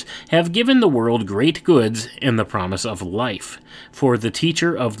teachers have given the world great goods and the promise of life, for the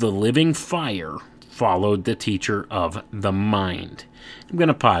teacher of the living fire followed the teacher of the mind. I'm going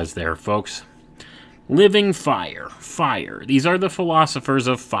to pause there, folks. Living fire, fire. These are the philosophers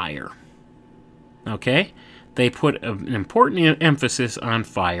of fire. Okay? They put an important emphasis on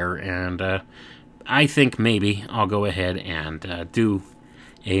fire, and I think maybe I'll go ahead and do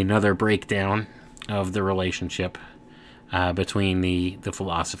another breakdown of the relationship between the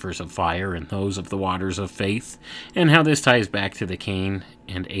philosophers of fire and those of the waters of faith, and how this ties back to the Cain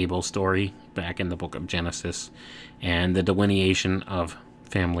and Abel story back in the book of Genesis, and the delineation of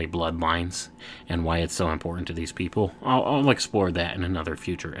family bloodlines, and why it's so important to these people. I'll explore that in another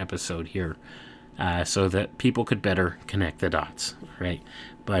future episode here, so that people could better connect the dots, right?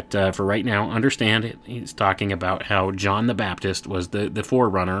 But for right now, understand it. He's talking about how John the Baptist was the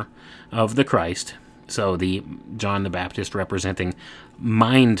forerunner of the Christ. So the John the Baptist representing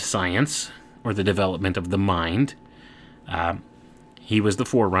mind science, or the development of the mind. He was the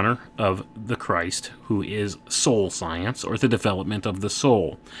forerunner of the Christ, who is soul science, or the development of the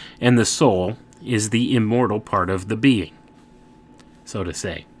soul. And the soul is the immortal part of the being, so to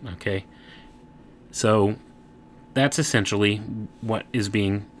say. Okay? So that's essentially what is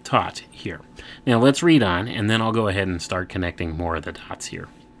being taught here. Now let's read on, and then I'll go ahead and start connecting more of the dots here.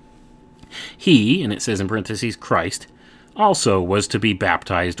 He, and it says in parentheses, Christ, also was to be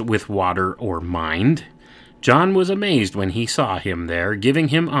baptized with water or mind. John was amazed when he saw him there, giving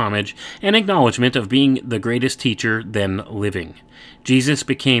him homage and acknowledgement of being the greatest teacher then living. Jesus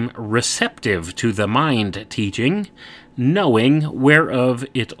became receptive to the mind teaching, knowing whereof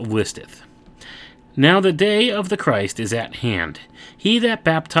it listeth. Now the day of the Christ is at hand. He that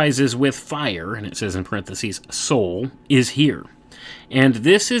baptizes with fire, and it says in parentheses, soul, is here. And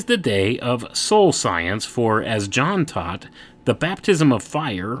this is the day of soul science, for as John taught, the baptism of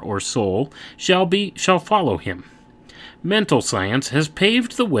fire, or soul, shall follow him. Mental science has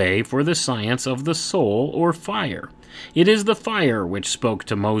paved the way for the science of the soul, or fire. It is the fire which spoke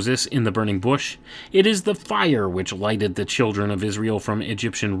to Moses in the burning bush. It is the fire which lighted the children of Israel from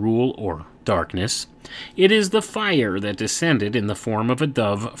Egyptian rule, or darkness. It is the fire that descended in the form of a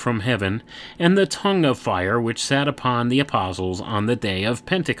dove from heaven, and the tongue of fire which sat upon the apostles on the day of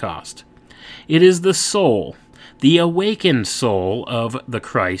Pentecost. It is the soul, the awakened soul of the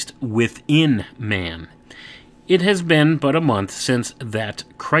Christ within man. It has been but a month since that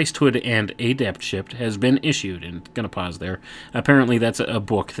Christhood and Adeptship has been issued. And I'm going to pause there. Apparently that's a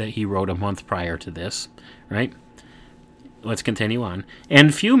book that he wrote a month prior to this, right? Let's continue on.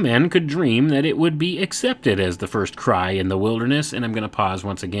 And few men could dream that it would be accepted as the first cry in the wilderness. And I'm going to pause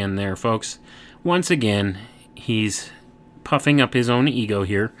once again there, folks. Once again, he's puffing up his own ego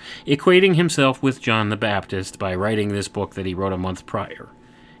here, equating himself with John the Baptist by writing this book that he wrote a month prior.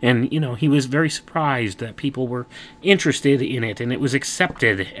 And, he was very surprised that people were interested in it, and it was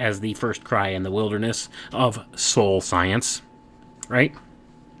accepted as the first cry in the wilderness of soul science, right?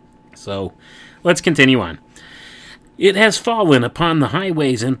 So, let's continue on. It has fallen upon the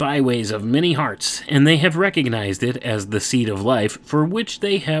highways and byways of many hearts, and they have recognized it as the seed of life for which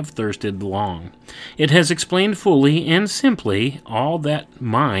they have thirsted long. It has explained fully and simply all that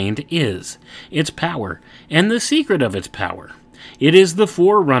mind is, its power, and the secret of its power. It is the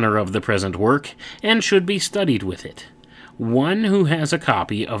forerunner of the present work, and should be studied with it. One who has a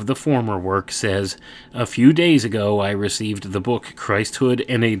copy of the former work says, "A few days ago I received the book Christhood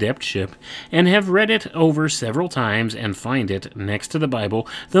and Adeptship, and have read it over several times and find it, next to the Bible,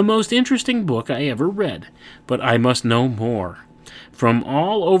 the most interesting book I ever read. But I must know more. From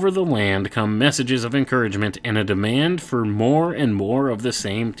all over the land come messages of encouragement and a demand for more and more of the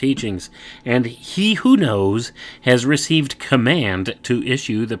same teachings, and he who knows has received command to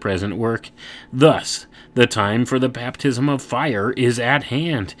issue the present work. Thus, the time for the baptism of fire is at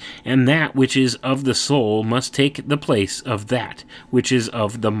hand, and that which is of the soul must take the place of that which is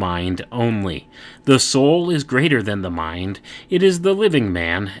of the mind only. The soul is greater than the mind. It is the living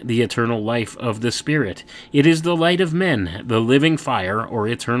man, the eternal life of the Spirit. It is the light of men, the living fire or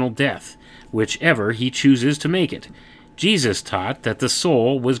eternal death, whichever he chooses to make it. Jesus taught that the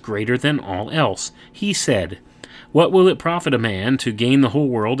soul was greater than all else. He said, "What will it profit a man to gain the whole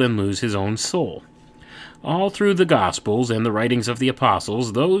world and lose his own soul?" All through the Gospels and the writings of the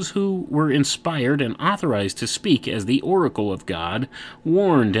apostles, those who were inspired and authorized to speak as the oracle of God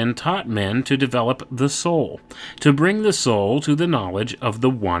warned and taught men to develop the soul, to bring the soul to the knowledge of the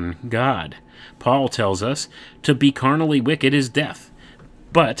one God. Paul tells us, to be carnally wicked is death,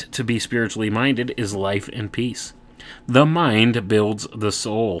 but to be spiritually minded is life and peace. The mind builds the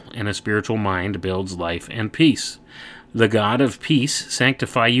soul, and a spiritual mind builds life and peace. The God of peace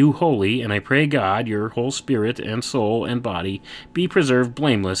sanctify you wholly, and I pray God, your whole spirit and soul and body be preserved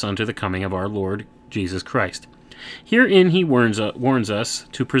blameless unto the coming of our Lord Jesus Christ. Herein he warns us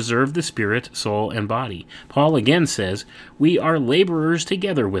to preserve the spirit, soul, and body. Paul again says, we are laborers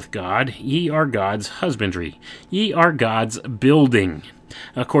together with God. Ye are God's husbandry. Ye are God's building,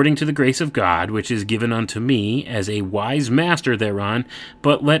 according to the grace of God, which is given unto me as a wise master thereon.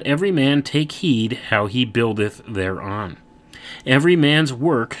 But let every man take heed how he buildeth thereon. Every man's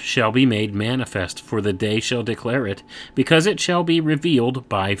work shall be made manifest, for the day shall declare it, because it shall be revealed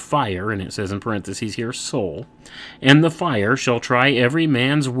by fire, and it says in parentheses here, soul, and the fire shall try every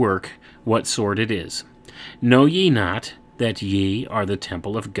man's work, what sort it is. Know ye not that ye are the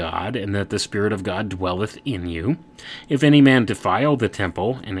temple of God, and that the Spirit of God dwelleth in you? If any man defile the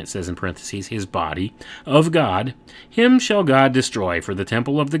temple, and it says in parentheses, his body, of God, him shall God destroy, for the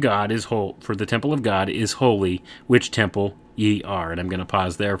temple of God is holy, which temple ye are. And I'm going to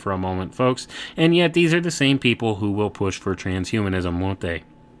pause there for a moment, folks. And yet these are the same people who will push for transhumanism, won't they?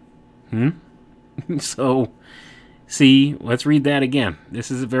 So, see, let's read that again.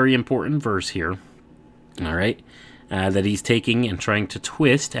 This is a very important verse here. All right? That he's taking and trying to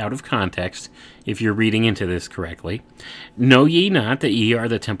twist out of context, if you're reading into this correctly. Know ye not that ye are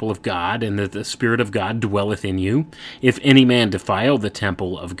the temple of God, and that the Spirit of God dwelleth in you? If any man defile the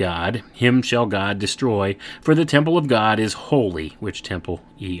temple of God, him shall God destroy, for the temple of God is holy, which temple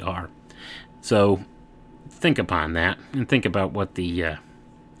ye are. So, think upon that, and think about what the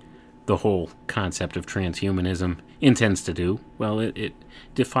whole concept of transhumanism intends to do. Well, it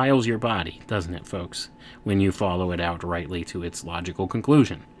defiles your body, doesn't it, folks, when you follow it out rightly to its logical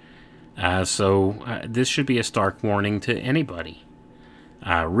conclusion. So this should be a stark warning to anybody,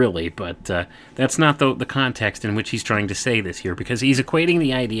 really, but that's not the context in which he's trying to say this here, because he's equating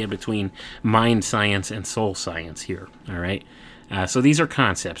the idea between mind science and soul science here, all right? So these are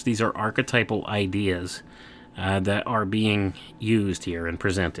concepts, these are archetypal ideas that are being used here and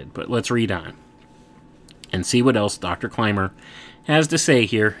presented. But let's read on and see what else Dr. Clymer has to say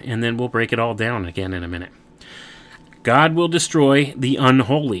here, and then we'll break it all down again in a minute. God will destroy the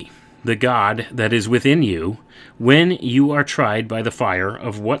unholy, the God that is within you, when you are tried by the fire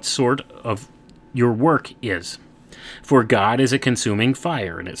of what sort of your work is. For God is a consuming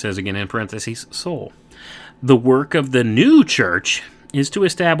fire, and it says again in parentheses, soul. The work of the new church is to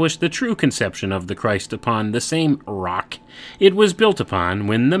establish the true conception of the Christ upon the same rock it was built upon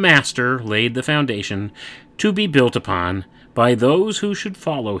when the Master laid the foundation to be built upon by those who should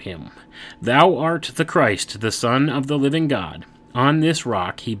follow him. Thou art the Christ, the Son of the living God. On this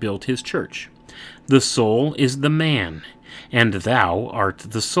rock he built his church. The soul is the man, and thou art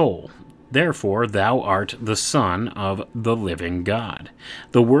the soul. Therefore thou art the Son of the living God.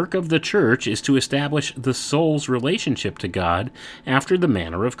 The work of the church is to establish the soul's relationship to God after the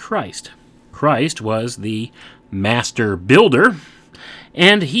manner of Christ. Christ was the master builder,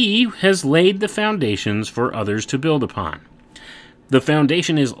 and he has laid the foundations for others to build upon. The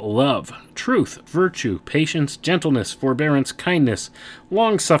foundation is love, truth, virtue, patience, gentleness, forbearance, kindness,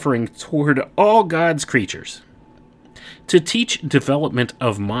 long-suffering toward all God's creatures, to teach development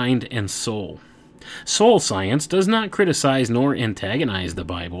of mind and soul. Soul science does not criticize nor antagonize the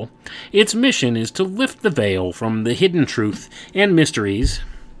Bible. Its mission is to lift the veil from the hidden truth and mysteries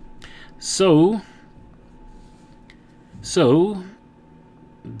so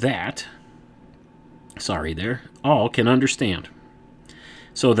that all can understand.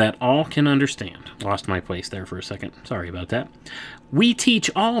 So that all can understand. Lost my place there for a second. Sorry about that. We teach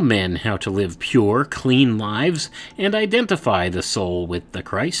all men how to live pure, clean lives and identify the soul with the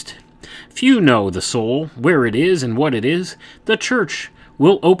Christ. Few know the soul, where it is and what it is. The church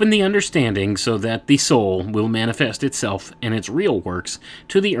will open the understanding so that the soul will manifest itself and its real works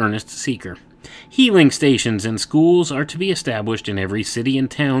to the earnest seeker. Healing stations and schools are to be established in every city and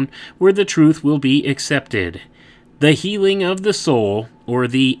town where the truth will be accepted. The healing of the soul, or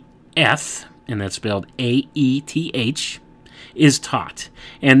the eth, and that's spelled A-E-T-H, is taught.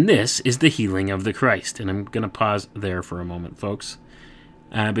 And this is the healing of the Christ. And I'm going to pause there for a moment, folks,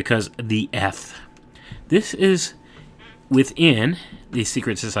 because the eth. This is within the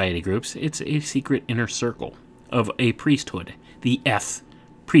secret society groups. It's a secret inner circle of a priesthood, the eth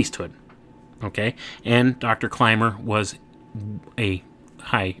priesthood. okay? And Dr. Clymer was a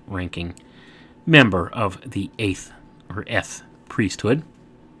high-ranking member of the eighth priesthood,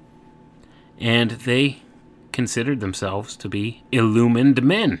 and they considered themselves to be illumined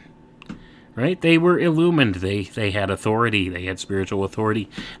men, right? They were illumined. They had authority. They had spiritual authority.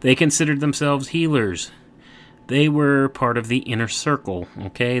 They considered themselves healers. They were part of the inner circle,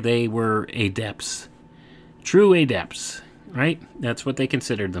 okay? They were adepts, true adepts, right? That's what they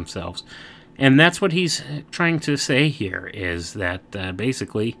considered themselves. And that's what he's trying to say here, is that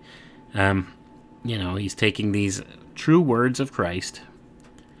basically, he's taking these true words of Christ,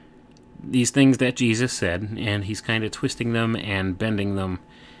 these things that Jesus said, and he's kind of twisting them and bending them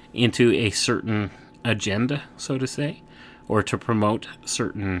into a certain agenda, so to say, or to promote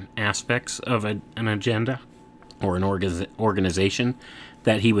certain aspects of an agenda or an organization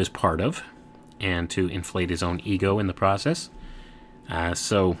that he was part of, and to inflate his own ego in the process.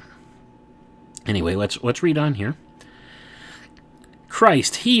 So, anyway, let's read on here.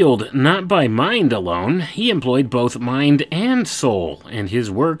 Christ healed not by mind alone. He employed both mind and soul, and his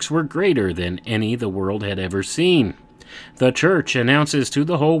works were greater than any the world had ever seen. The Church announces to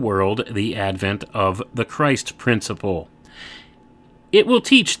the whole world the advent of the Christ principle. It will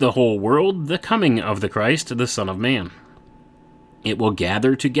teach the whole world the coming of the Christ, the Son of Man. It will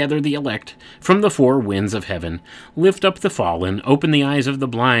gather together the elect from the four winds of heaven, lift up the fallen, open the eyes of the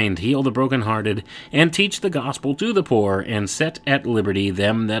blind, heal the brokenhearted, and teach the gospel to the poor, and set at liberty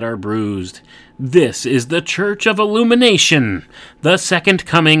them that are bruised. This is the Church of Illumination, the second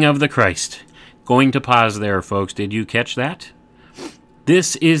coming of the Christ. Going to pause there, folks. Did you catch that?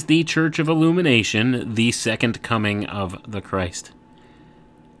 This is the Church of Illumination, the second coming of the Christ.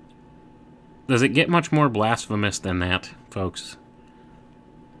 Does it get much more blasphemous than that, folks?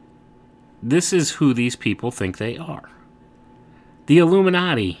 This is who these people think they are. The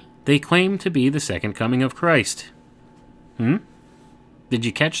Illuminati. They claim to be the second coming of Christ. Did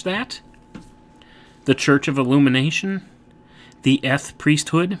you catch that? The Church of Illumination? The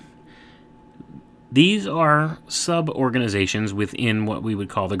priesthood? These are sub-organizations within what we would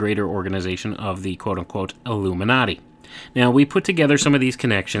call the greater organization of the quote-unquote Illuminati. Now, we put together some of these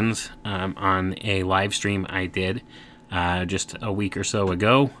connections on a live stream I did just a week or so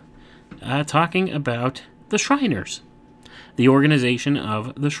ago, talking about the Shriners, the organization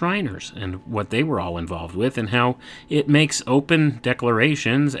of the Shriners, and what they were all involved with, and how it makes open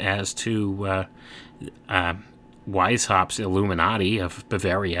declarations as to Weishaupt's Illuminati of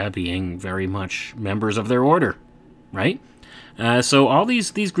Bavaria being very much members of their order, right? So all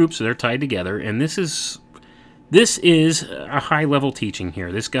these groups, they're tied together, and this is a high-level teaching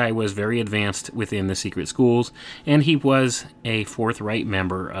here. This guy was very advanced within the secret schools, and he was a forthright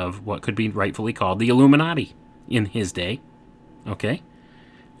member of what could be rightfully called the Illuminati in his day. Okay?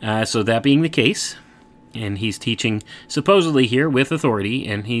 So that being the case, and he's teaching supposedly here with authority,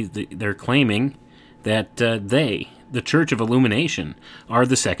 and they're claiming that the Church of Illumination, are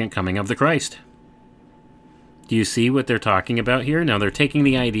the second coming of the Christ. Do you see what they're talking about here? Now, they're taking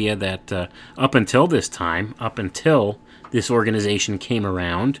the idea that up until this time, up until this organization came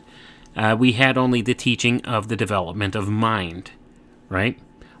around, we had only the teaching of the development of mind, right?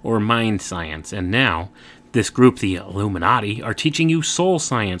 Or mind science. And now, this group, the Illuminati, are teaching you soul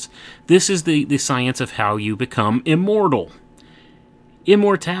science. This is the science of how you become immortal.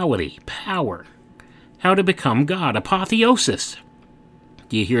 Immortality, power. How to become God, apotheosis.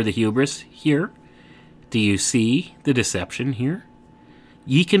 Do you hear the hubris here? Do you see the deception here?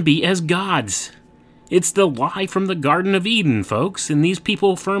 Ye can be as gods. It's the lie from the Garden of Eden, folks, and these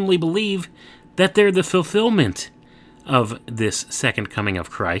people firmly believe that they're the fulfillment of this second coming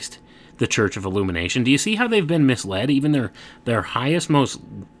of Christ, the Church of Illumination. Do you see how they've been misled? Even their highest, most,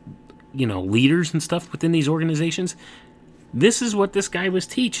 leaders and stuff within these organizations. This is what this guy was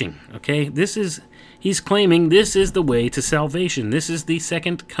teaching, okay? He's claiming this is the way to salvation. This is the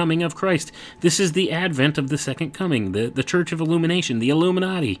second coming of Christ. This is the advent of the second coming, the Church of Illumination, the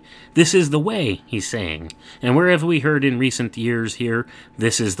Illuminati. This is the way, he's saying. And where have we heard in recent years here,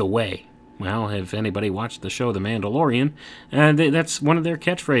 this is the way? Well, if anybody watched the show The Mandalorian, that's one of their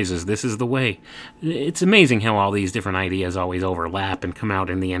catchphrases, this is the way. It's amazing how all these different ideas always overlap and come out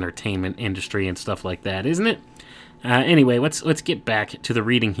in the entertainment industry and stuff like that, isn't it? Anyway, let's get back to the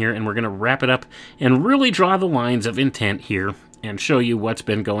reading here, and we're going to wrap it up and really draw the lines of intent here and show you what's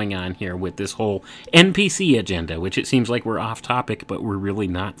been going on here with this whole NPC agenda, which it seems like we're off topic, but we're really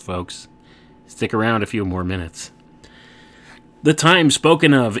not, folks. Stick around a few more minutes. The time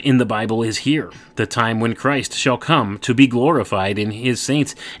spoken of in the Bible is here, the time when Christ shall come to be glorified in his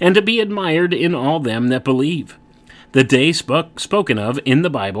saints and to be admired in all them that believe. The day spoken of in the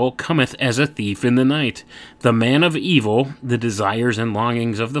Bible cometh as a thief in the night. The man of evil, the desires and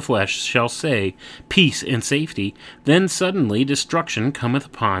longings of the flesh, shall say, Peace and safety. Then suddenly destruction cometh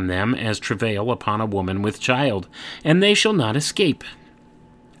upon them as travail upon a woman with child, and they shall not escape.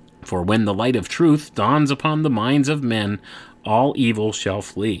 For when the light of truth dawns upon the minds of men, all evil shall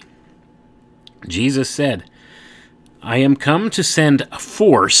flee. Jesus said, I am come to send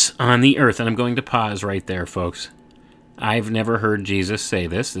force on the earth. And I'm going to pause right there, folks. I've never heard Jesus say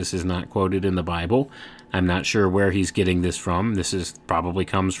this. This is not quoted in the Bible. I'm not sure where he's getting this from. This probably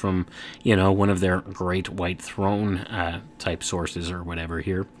comes from, one of their great white throne type sources or whatever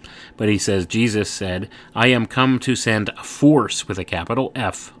here. But he says, Jesus said, I am come to send force with a capital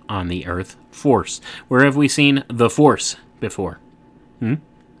F on the earth. Force. Where have we seen the force before?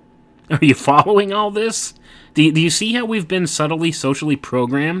 Are you following all this? Do you see how we've been subtly socially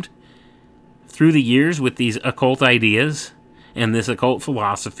programmed through the years with these occult ideas and this occult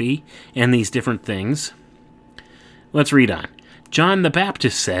philosophy and these different things? Let's read on. John the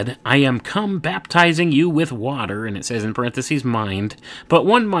Baptist said, I am come baptizing you with water, and it says in parentheses, mind, but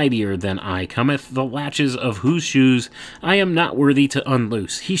one mightier than I cometh, the latches of whose shoes I am not worthy to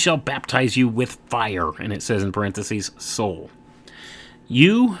unloose. He shall baptize you with fire, and it says in parentheses, soul.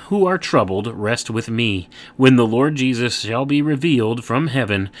 You who are troubled, rest with me, when the Lord Jesus shall be revealed from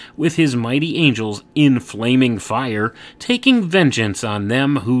heaven with his mighty angels in flaming fire, taking vengeance on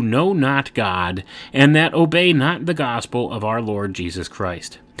them who know not God, and that obey not the gospel of our Lord Jesus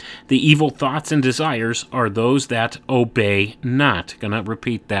Christ. The evil thoughts and desires are those that obey not. Gonna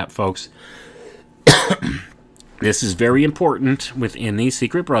repeat that, folks. This is very important within these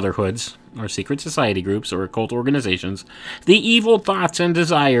secret brotherhoods, or secret society groups, or occult organizations. The evil thoughts and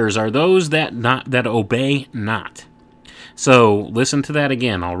desires are those that obey not. So, listen to that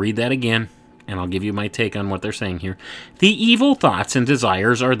again. I'll read that again, and I'll give you my take on what they're saying here. The evil thoughts and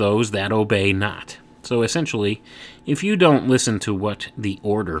desires are those that obey not. So, essentially, if you don't listen to what the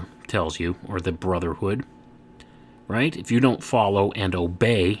order tells you, or the brotherhood, right? If you don't follow and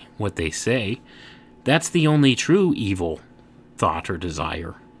obey what they say, that's the only true evil thought or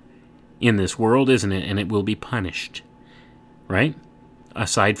desire in this world, isn't it? And it will be punished, right?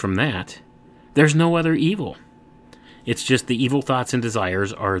 Aside from that, there's no other evil. It's just the evil thoughts and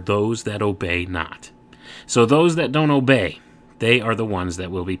desires are those that obey not. So those that don't obey, they are the ones that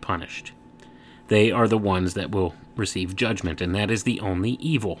will be punished. They are the ones that will receive judgment, and that is the only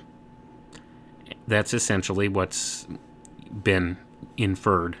evil. That's essentially what's been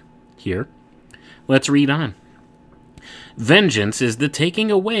inferred here. Let's read on. Vengeance is the taking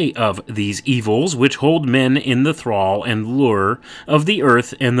away of these evils which hold men in the thrall and lure of the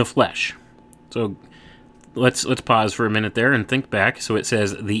earth and the flesh. So let's pause for a minute there and think back. So it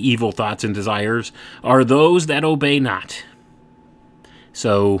says the evil thoughts and desires are those that obey not.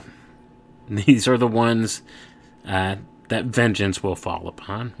 So these are the ones that vengeance will fall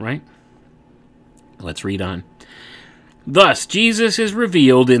upon, right? Let's read on. Thus, Jesus is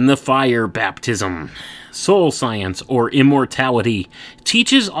revealed in the fire baptism. Soul science, or immortality,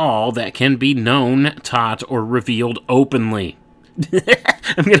 teaches all that can be known, taught, or revealed openly.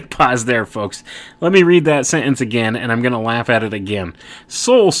 I'm going to pause there, folks. Let me read that sentence again, and I'm going to laugh at it again.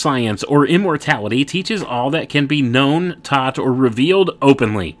 Soul science, or immortality, teaches all that can be known, taught, or revealed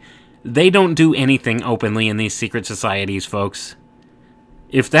openly. They don't do anything openly in these secret societies, folks.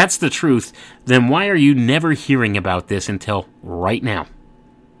 If that's the truth, then why are you never hearing about this until right now?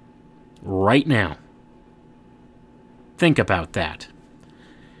 Right now. Think about that.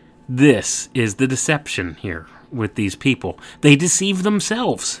 This is the deception here with these people. They deceive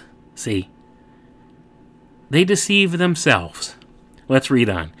themselves. See? They deceive themselves. Let's read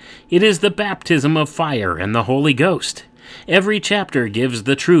on. It is the baptism of fire and the Holy Ghost. Every chapter gives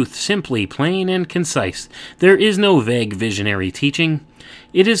the truth simply, plain, and concise. There is no vague visionary teaching.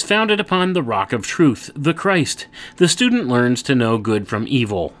 It is founded upon the rock of truth, the Christ. The student learns to know good from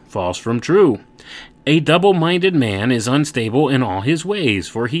evil, false from true. A double-minded man is unstable in all his ways,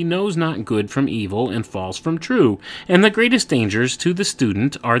 for he knows not good from evil and false from true. And the greatest dangers to the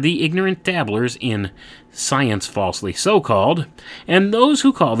student are the ignorant dabblers in science falsely so-called, and those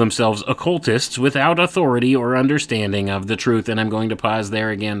who call themselves occultists without authority or understanding of the truth. And I'm going to pause there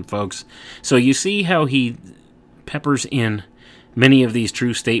again, folks. So you see how he peppers in many of these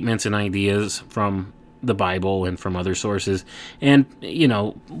true statements and ideas from the Bible and from other sources, and,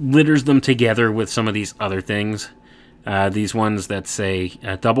 litters them together with some of these other things. These ones that say,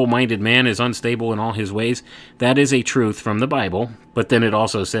 a double-minded man is unstable in all his ways. That is a truth from the Bible, but then it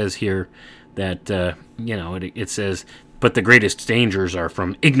also says here that, it says, But the greatest dangers are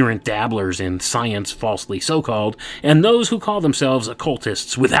from ignorant dabblers in science, falsely so-called, and those who call themselves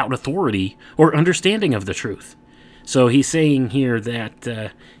occultists without authority or understanding of the truth. So he's saying here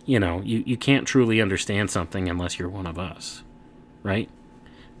that, you can't truly understand something unless you're one of us, right?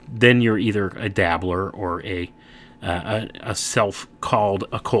 Then you're either a dabbler or a self-called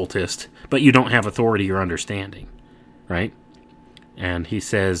occultist, but you don't have authority or understanding, right? And he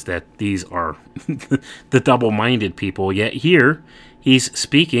says that these are the double-minded people. Yet here, he's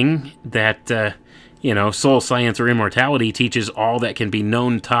speaking that, soul science or immortality teaches all that can be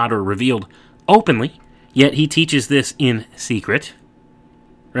known, taught, or revealed openly. Yet he teaches this in secret,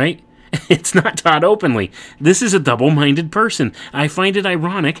 right? It's not taught openly. This is a double-minded person. I find it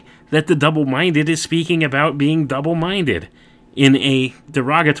ironic that the double-minded is speaking about being double-minded in a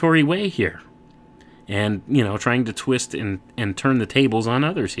derogatory way here. And, trying to twist and turn the tables on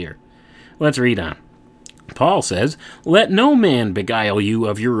others here. Let's read on. Paul says, "Let no man beguile you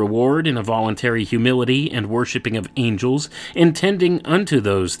of your reward in a voluntary humility and worshipping of angels, intending unto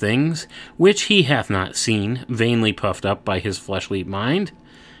those things which he hath not seen, vainly puffed up by his fleshly mind,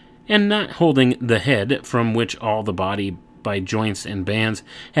 and not holding the head, from which all the body by joints and bands,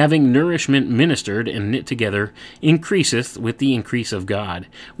 having nourishment ministered and knit together, increaseth with the increase of God.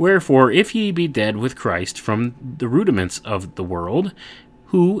 Wherefore, if ye be dead with Christ from the rudiments of the world,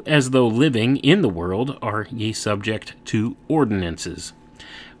 who, as though living in the world, are ye subject to ordinances,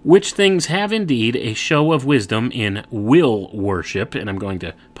 which things have indeed a show of wisdom in will worship," and I'm going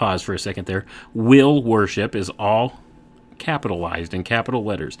to pause for a second there. Will worship is all capitalized in capital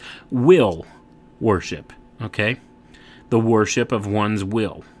letters. Will worship, okay? The worship of one's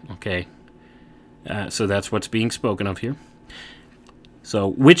will, okay? So that's what's being spoken of here. So,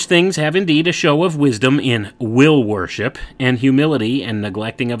 which things have indeed a show of wisdom in will worship, and humility and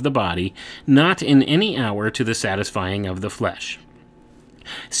neglecting of the body, not in any hour to the satisfying of the flesh.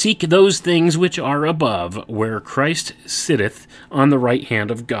 Seek those things which are above, where Christ sitteth on the right hand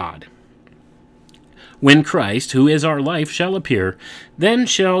of God. When Christ, who is our life, shall appear, then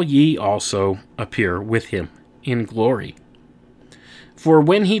shall ye also appear with him in glory. For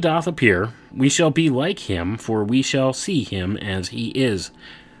when he doth appear, we shall be like him, for we shall see him as he is.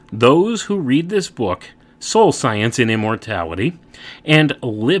 Those who read this book, Soul Science and Immortality, and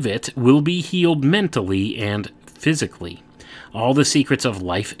live it will be healed mentally and physically. All the secrets of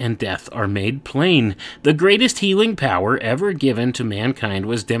life and death are made plain. The greatest healing power ever given to mankind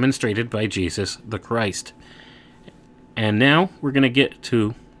was demonstrated by Jesus the Christ. And now we're going to get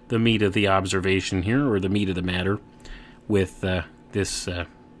to the meat of the observation here, or the meat of the matter, with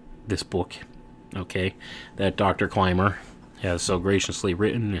this book, okay, that Dr. Clymer has so graciously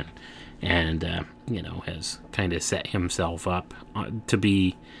written and has kind of set himself up to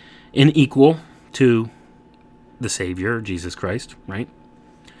be an equal to the Savior, Jesus Christ, right?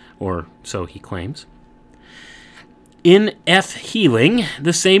 Or so he claims. In F healing,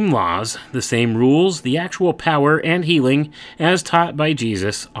 the same laws, the same rules, the actual power and healing as taught by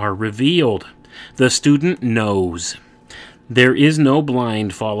Jesus are revealed. The student knows. There is no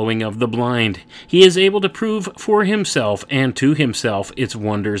blind following of the blind. He is able to prove for himself and to himself its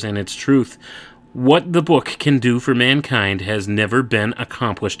wonders and its truth. What the book can do for mankind has never been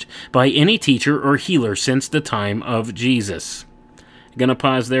accomplished by any teacher or healer since the time of Jesus. I'm going to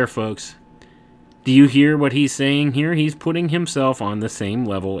pause there, folks. Do you hear what he's saying here? He's putting himself on the same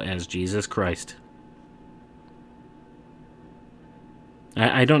level as Jesus Christ.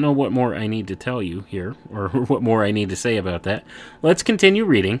 I don't know what more I need to tell you here, or what more I need to say about that. Let's continue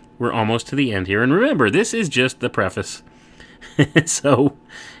reading. We're almost to the end here. And remember, this is just the preface. So,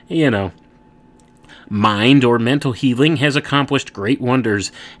 mind or mental healing has accomplished great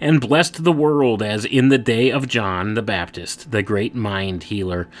wonders and blessed the world, as in the day of John the Baptist, the great mind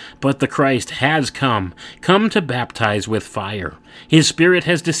healer. But the Christ has come to baptize with fire. His Spirit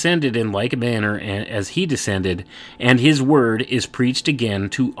has descended in like manner as he descended, and his word is preached again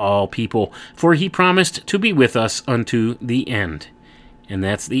to all people, for he promised to be with us unto the end. And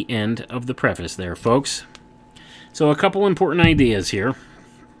that's the end of the preface there, folks. So a couple important ideas here.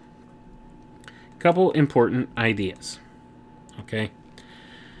 Couple important ideas, okay?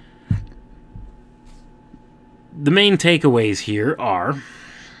 The main takeaways here are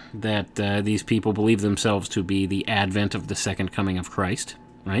that these people believe themselves to be the advent of the second coming of Christ,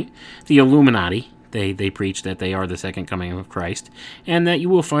 right? The Illuminati, they preach that they are the second coming of Christ, and that you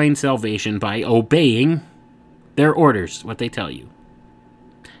will find salvation by obeying their orders, what they tell you.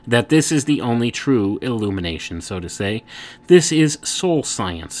 That this is the only true illumination, so to say. This is soul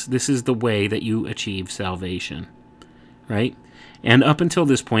science. This is the way that you achieve salvation, right? And up until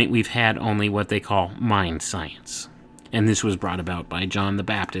this point, we've had only what they call mind science. and this was brought about by John the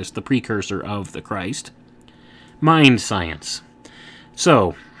Baptist, the precursor of the Christ. Mind science.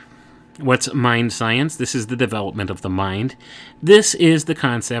 So, what's mind science? This is the development of the mind. This is the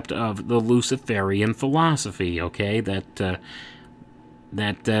concept of the Luciferian philosophy, okay? That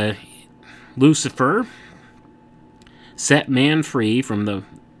Lucifer set man free from the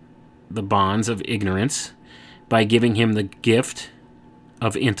bonds of ignorance by giving him the gift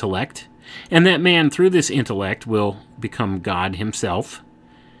of intellect, and that man, through this intellect, will become God himself.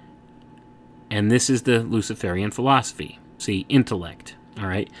 And this is the Luciferian philosophy. See, intellect, all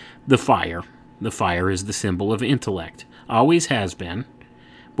right? The fire. The fire is the symbol of intellect. Always has been.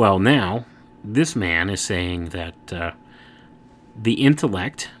 Well, now, this man is saying that the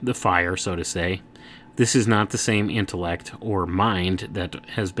intellect, the fire, so to say, this is not the same intellect or mind that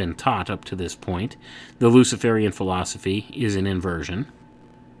has been taught up to this point. The Luciferian philosophy is an inversion.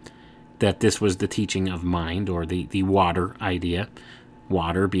 That this was the teaching of mind, or the water idea.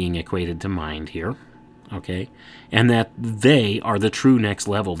 Water being equated to mind here. Okay? And that they are the true next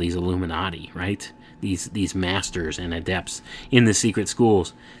level, these Illuminati, right? These masters and adepts in the secret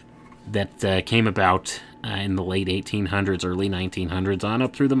schools that came about in the late 1800s, early 1900s, on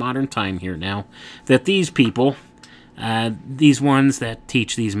up through the modern time here now, that these people, these ones that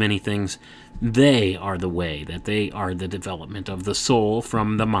teach these many things, they are the way, that they are the development of the soul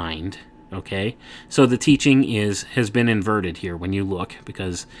from the mind, okay? So the teaching has been inverted here when you look,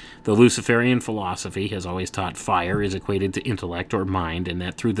 because the Luciferian philosophy has always taught fire is equated to intellect or mind, and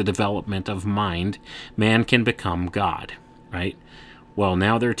that through the development of mind, man can become God, right? Well,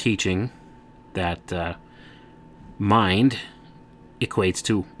 now they're teaching that mind equates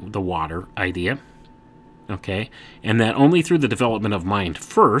to the water idea, okay? And that only through the development of mind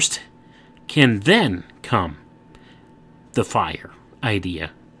first can then come the fire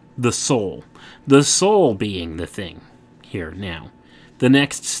idea, the soul being the thing here now, the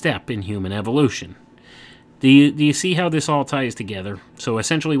next step in human evolution. Do you see how this all ties together? So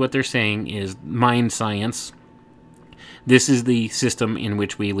essentially what they're saying is mind science. This is the system in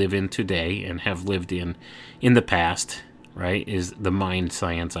which we live in today and have lived in the past, right, is the mind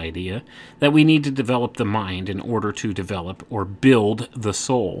science idea, that we need to develop the mind in order to develop or build the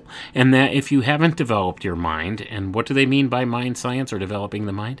soul. And that if you haven't developed your mind, and what do they mean by mind science or developing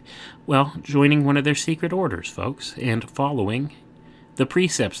the mind? Well, joining one of their secret orders, folks, and following the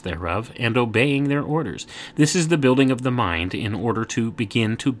precepts thereof and obeying their orders. This is the building of the mind in order to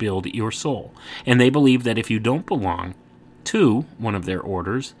begin to build your soul. And they believe that if you don't belong to one of their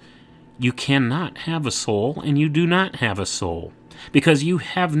orders, you cannot have a soul, and you do not have a soul, because you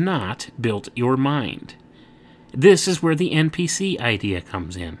have not built your mind. This is where the NPC idea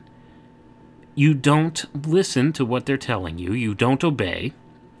comes in. You don't listen to what they're telling you. You don't obey,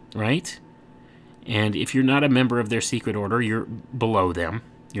 right? And if you're not a member of their secret order, you're below them.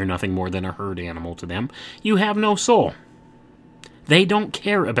 You're nothing more than a herd animal to them. You have no soul. They don't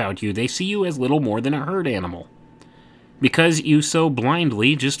care about you. They see you as little more than a herd animal, because you so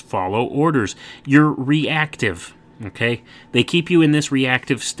blindly just follow orders. You're reactive, okay? They keep you in this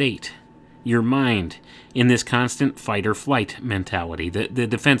reactive state, your mind, in this constant fight-or-flight mentality, the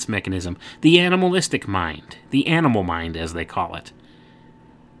defense mechanism, the animalistic mind, the animal mind, as they call it.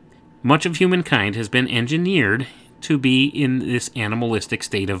 Much of humankind has been engineered to be in this animalistic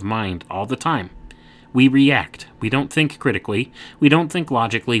state of mind all the time. We react. We don't think critically. We don't think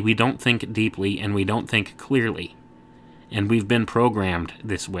logically. We don't think deeply. And we don't think clearly. And we've been programmed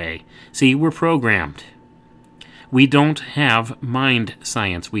this way. See, we're programmed. We don't have mind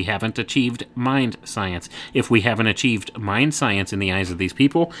science. We haven't achieved mind science. If we haven't achieved mind science in the eyes of these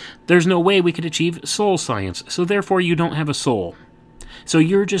people, there's no way we could achieve soul science. So therefore, you don't have a soul. So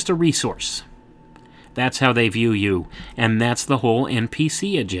you're just a resource. That's how they view you. And that's the whole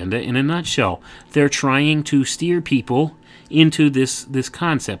NPC agenda in a nutshell. They're trying to steer people into this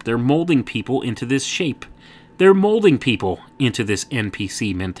concept. They're molding people into this shape. They're molding people into this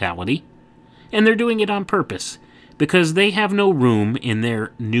NPC mentality, and they're doing it on purpose, because they have no room in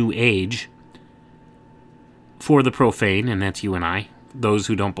their new age for the profane, and that's you and I, those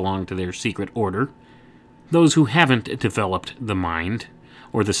who don't belong to their secret order, those who haven't developed the mind,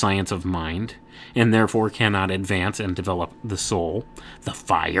 or the science of mind, and therefore cannot advance and develop the soul, the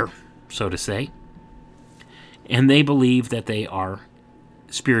fire, so to say. And they believe that they are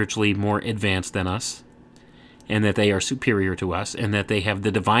spiritually more advanced than us, and that they are superior to us, and that they have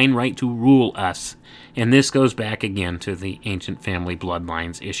the divine right to rule us. And this goes back again to the ancient family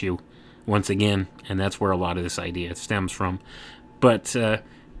bloodlines issue, once again, and that's where a lot of this idea stems from. But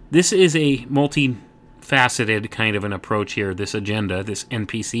this is a multifaceted kind of an approach here, this agenda, this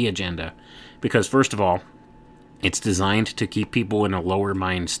NPC agenda, because first of all, It's designed to keep people in a lower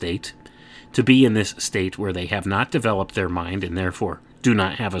mind state, to be in this state where they have not developed their mind and therefore do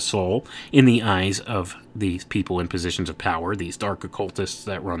not have a soul in the eyes of these people in positions of power, these dark occultists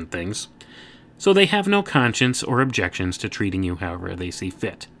that run things. So they have no conscience or objections to treating you however they see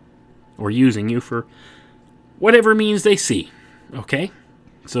fit, or using you for whatever means they see. Okay?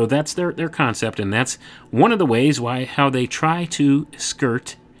 So that's their concept, and that's one of the ways how they try to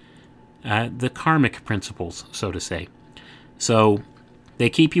skirt the karmic principles, so to say. So they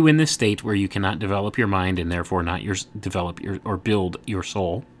keep you in this state where you cannot develop your mind and therefore not build your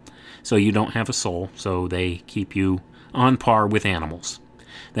soul. So you don't have a soul, so they keep you on par with animals.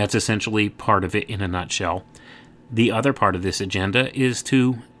 That's essentially part of it in a nutshell. The other part of this agenda is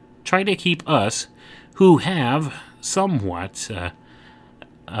to try to keep us, who have somewhat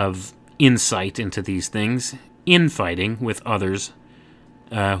of insight into these things, infighting with others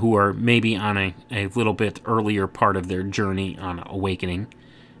who are maybe on a little bit earlier part of their journey on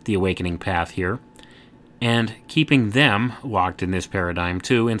the awakening path here, and keeping them locked in this paradigm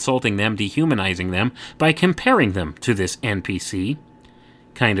too, insulting them, dehumanizing them by comparing them to this NPC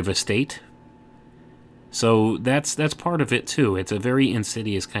kind of a state. So that's part of it too. It's a very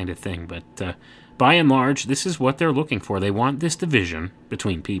insidious kind of thing, but by and large, this is what they're looking for. They want this division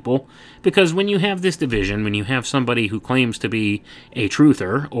between people, because when you have this division, when you have somebody who claims to be a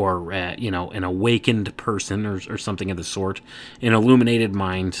truther, or an awakened person, or something of the sort, an illuminated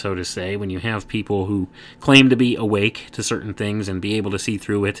mind, so to say, when you have people who claim to be awake to certain things and be able to see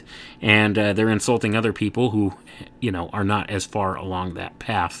through it, and they're insulting other people who, are not as far along that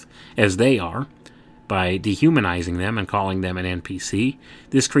path as they are, by dehumanizing them and calling them an NPC,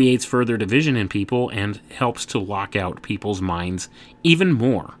 this creates further division in people and helps to lock out people's minds even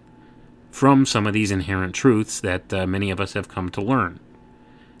more from some of these inherent truths that many of us have come to learn.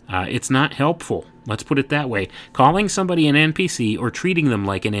 It's not helpful. Let's put it that way. Calling somebody an NPC or treating them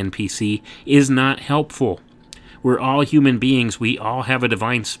like an NPC is not helpful. We're all human beings. We all have a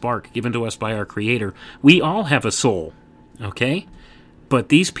divine spark given to us by our Creator. We all have a soul. Okay? But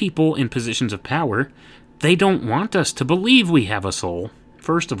these people in positions of power, they don't want us to believe we have a soul,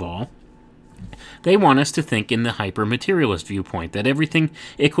 first of all. They want us to think in the hyper-materialist viewpoint, that everything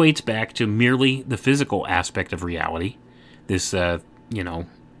equates back to merely the physical aspect of reality, this,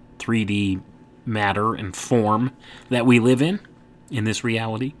 3D matter and form that we live in this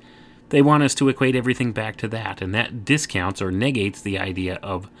reality. They want us to equate everything back to that, and that discounts or negates the idea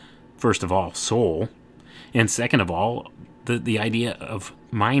of, first of all, soul, and second of all, the idea of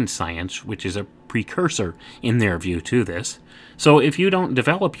mind science, which is a precursor in their view to this. So if you don't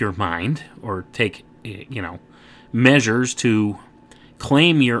develop your mind or take, measures to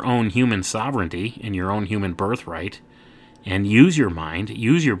claim your own human sovereignty and your own human birthright, and use your mind,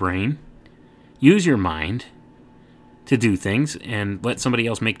 use your brain, use your mind to do things and let somebody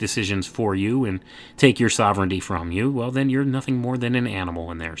else make decisions for you and take your sovereignty from you, well, then you're nothing more than an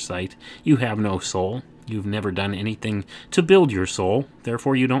animal in their sight. You have no soul. You've never done anything to build your soul,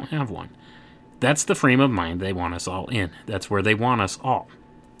 therefore you don't have one. That's the frame of mind they want us all in. That's where they want us all.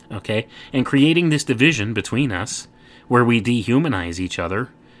 Okay? And creating this division between us, where we dehumanize each other,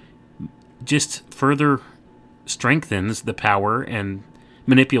 just further strengthens the power and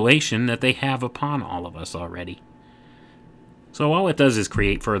manipulation that they have upon all of us already. So all it does is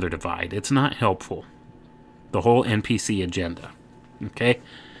create further divide. It's not helpful. The whole NPC agenda. Okay?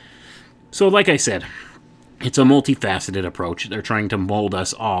 So like I said, it's a multifaceted approach. They're trying to mold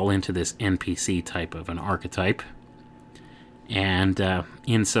us all into this NPC type of an archetype. And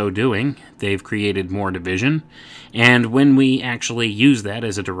in so doing, they've created more division. And when we actually use that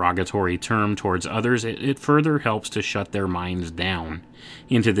as a derogatory term towards others, it further helps to shut their minds down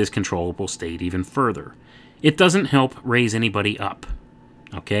into this controllable state even further. It doesn't help raise anybody up.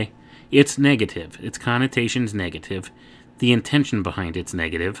 Okay? It's negative. Its connotation's negative. The intention behind it's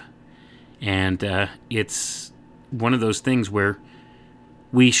negative. And it's one of those things where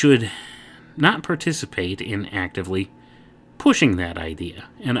we should not participate in actively pushing that idea.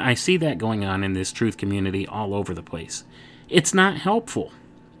 And I see that going on in this truth community all over the place. It's not helpful.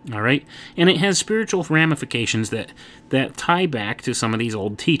 All right? And it has spiritual ramifications that tie back to some of these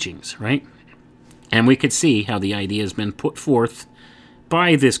old teachings, right? And we could see how the idea has been put forth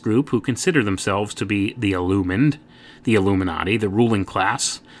by this group who consider themselves to be the illumined, the Illuminati, the ruling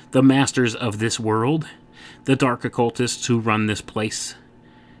class, the masters of this world, the dark occultists who run this place.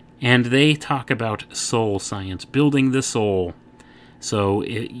 And they talk about soul science, building the soul. So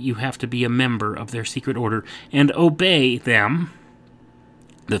you have to be a member of their secret order and obey them,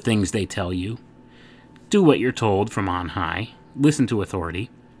 the things they tell you. Do what you're told from on high. Listen to authority.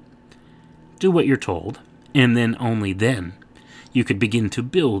 Do what you're told. And then, only then, you could begin to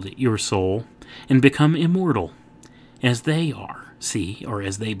build your soul and become immortal, as they are, or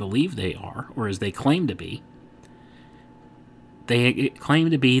as they believe they are, or as they claim to be. They claim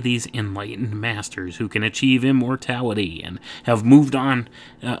to be these enlightened masters who can achieve immortality and have moved on,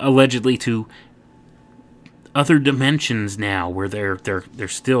 allegedly, to other dimensions now, where they're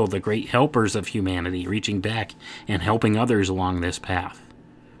still the great helpers of humanity, reaching back and helping others along this path.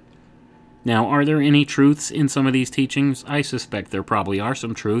 Now, are there any truths in some of these teachings? I suspect there probably are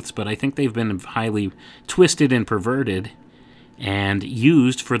some truths, but I think they've been highly twisted and perverted and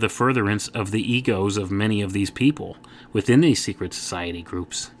used for the furtherance of the egos of many of these people within these secret society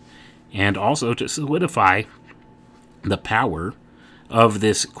groups, and also to solidify the power of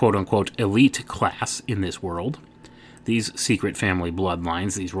this quote-unquote elite class in this world, these secret family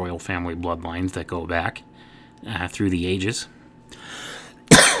bloodlines, these royal family bloodlines that go back through the ages.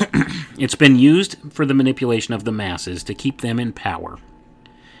 It's been used for the manipulation of the masses to keep them in power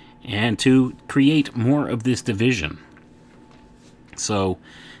and to create more of this division. So,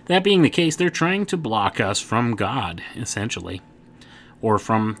 that being the case, they're trying to block us from God, essentially, or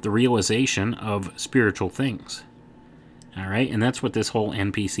from the realization of spiritual things. All right, and that's what this whole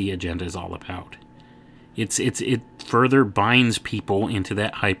NPC agenda is all about. It further binds people into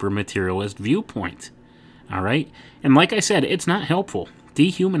that hyper-materialist viewpoint. All right, and like I said, it's not helpful.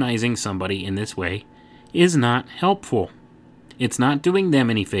 Dehumanizing somebody in this way is not helpful. It's not doing them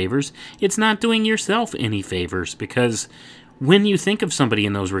any favors. It's not doing yourself any favors, because when you think of somebody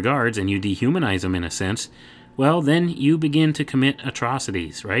in those regards and you dehumanize them in a sense, well, then you begin to commit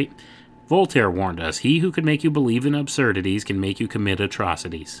atrocities, right? Voltaire warned us, he who could make you believe in absurdities can make you commit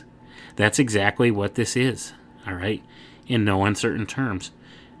atrocities. That's exactly what this is, all right? In no uncertain terms.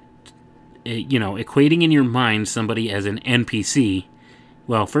 Equating in your mind somebody as an NPC,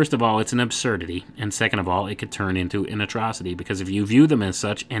 well, first of all, it's an absurdity, and second of all, it could turn into an atrocity, because if you view them as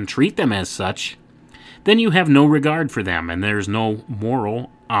such and treat them as such, then you have no regard for them, and there's no moral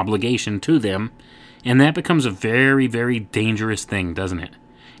obligation to them, and that becomes a very, very dangerous thing, doesn't it?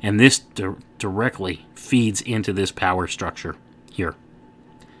 And this directly feeds into this power structure here.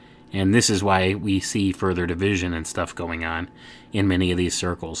 And this is why we see further division and stuff going on in many of these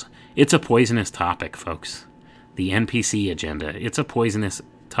circles. It's a poisonous topic, folks. The NPC agenda. It's a poisonous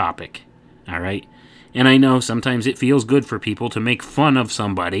topic. All right? And I know sometimes it feels good for people to make fun of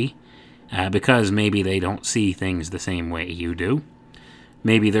somebody because maybe they don't see things the same way you do.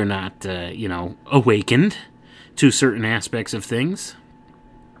 Maybe they're not, awakened to certain aspects of things.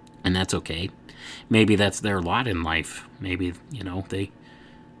 And that's okay. Maybe that's their lot in life. Maybe, they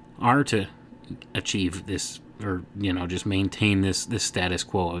are to achieve this, or, just maintain this status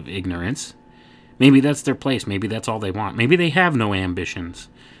quo of ignorance. Maybe that's their place. Maybe that's all they want. Maybe they have no ambitions.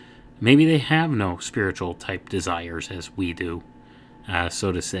 Maybe they have no spiritual type desires as we do,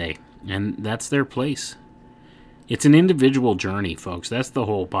 so to say. And that's their place. It's an individual journey, folks. That's the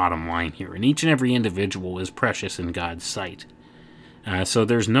whole bottom line here. And each and every individual is precious in God's sight. So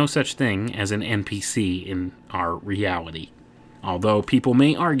there's no such thing as an NPC in our reality. Although people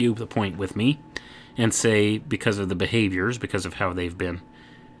may argue the point with me and say because of the behaviors, because of how they've been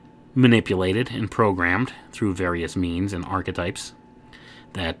manipulated and programmed through various means and archetypes,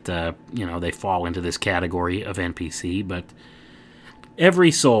 that, they fall into this category of NPC. But every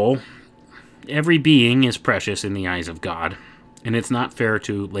soul, every being is precious in the eyes of God. And it's not fair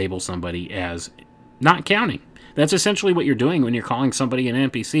to label somebody as not counting. That's essentially what you're doing when you're calling somebody an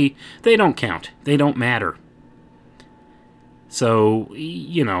NPC. They don't count. They don't matter. So,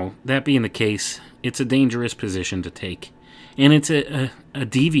 that being the case, it's a dangerous position to take. And it's a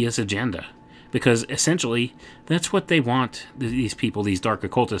devious agenda. Because essentially, that's what they want, these people, these dark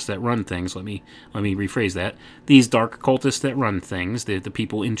occultists that run things. Let me rephrase that. These dark occultists that run things, the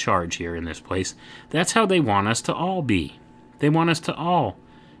people in charge here in this place, that's how they want us to all be. They want us to all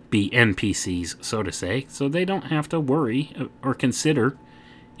be NPCs, so to say, so they don't have to worry or consider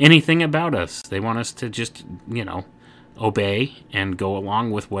anything about us. They want us to just, obey and go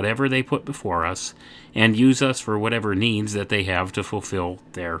along with whatever they put before us and use us for whatever needs that they have to fulfill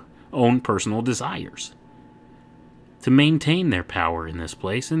their own personal desires, to maintain their power in this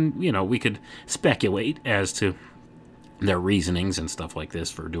place. And, we could speculate as to their reasonings and stuff like this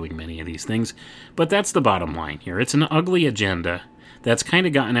for doing many of these things, but that's the bottom line here. It's an ugly agenda that's kind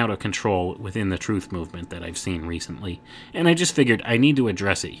of gotten out of control within the truth movement that I've seen recently. And I just figured I need to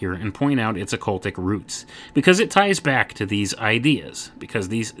address it here and point out its occultic roots, because it ties back to these ideas. Because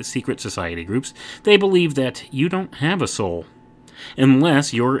these secret society groups, they believe that you don't have a soul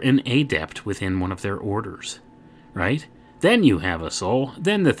unless you're an adept within one of their orders, right? Then you have a soul.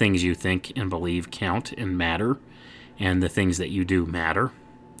 Then the things you think and believe count and matter, and the things that you do matter.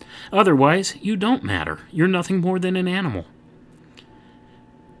 Otherwise, you don't matter. You're nothing more than an animal.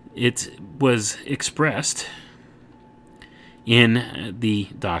 It was expressed in the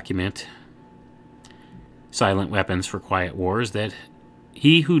document Silent Weapons for Quiet Wars that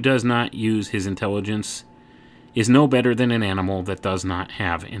he who does not use his intelligence is no better than an animal that does not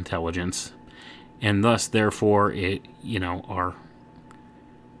have intelligence, and thus, therefore, are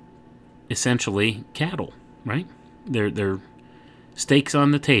essentially cattle, right? They're stakes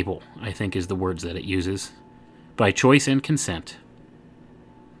on the table, I think is the words that it uses, by choice and consent.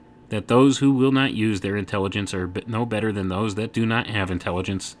 That those who will not use their intelligence are no better than those that do not have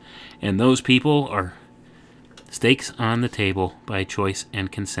intelligence, and those people are stakes on the table by choice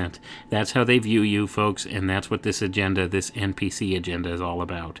and consent. That's how they view you, folks, and that's what this agenda, this NPC agenda, is all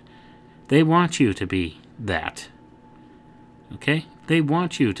about. They want you to be that. Okay? They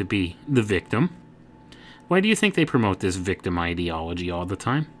want you to be the victim. Why do you think they promote this victim ideology all the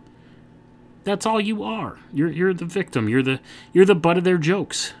time? That's all you are. You're the victim. You're the butt of their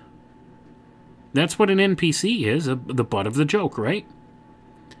jokes. That's what an NPC is, the butt of the joke, right?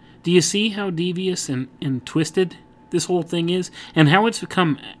 Do you see how devious and twisted this whole thing is? And how it's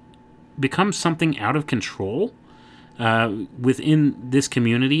become something out of control within this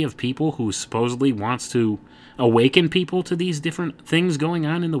community of people who supposedly wants to awaken people to these different things going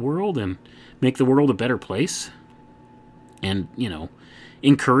on in the world and make the world a better place? And,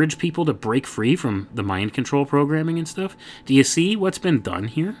 encourage people to break free from the mind control programming and stuff? Do you see what's been done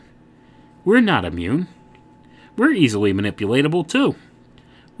here? We're not immune. We're easily manipulatable, too.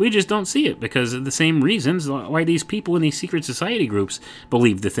 We just don't see it because of the same reasons why these people in these secret society groups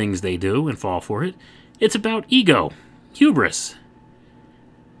believe the things they do and fall for it. It's about ego, hubris.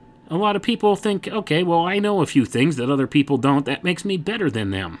 A lot of people think, okay, well, I know a few things that other people don't. That makes me better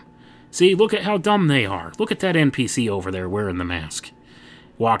than them. See, look at how dumb they are. Look at that NPC over there wearing the mask,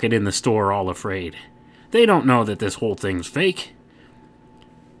 walking in the store all afraid. They don't know that this whole thing's fake.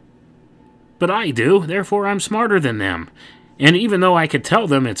 But I do, therefore I'm smarter than them. And even though I could tell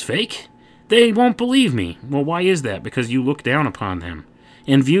them it's fake, they won't believe me. Well, why is that? Because you look down upon them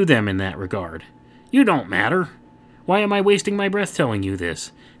and view them in that regard. You don't matter. Why am I wasting my breath telling you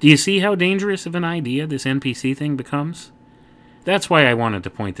this? Do you see how dangerous of an idea this NPC thing becomes? That's why I wanted to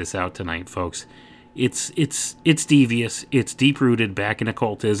point this out tonight, folks. It's devious, it's deep-rooted back in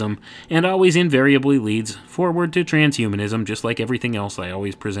occultism, and always invariably leads forward to transhumanism, just like everything else I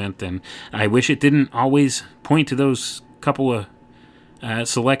always present, and I wish it didn't always point to those couple of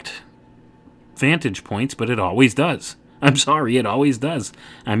select vantage points, but it always does. I'm sorry, it always does.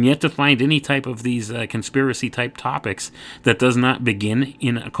 I'm yet to find any type of these conspiracy-type topics that does not begin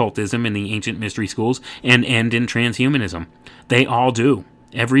in occultism in the ancient mystery schools and end in transhumanism. They all do.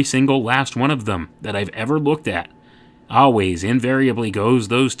 Every single last one of them that I've ever looked at always invariably goes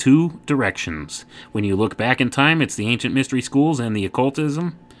those two directions. When you look back in time, it's the ancient mystery schools and the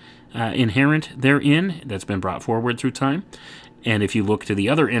occultism inherent therein that's been brought forward through time. And if you look to the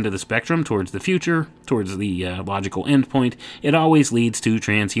other end of the spectrum, towards the future, towards the logical endpoint, it always leads to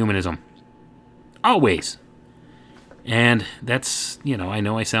transhumanism. Always. And that's, I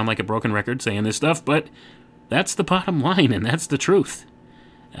know I sound like a broken record saying this stuff, but that's the bottom line, and that's the truth.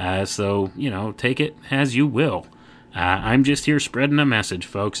 So, take it as you will. I'm just here spreading a message,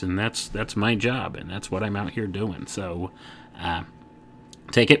 folks, and that's my job, and that's what I'm out here doing. So,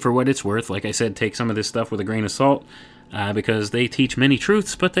 take it for what it's worth. Like I said, take some of this stuff with a grain of salt, because they teach many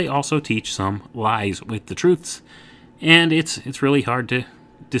truths, but they also teach some lies with the truths. And it's really hard to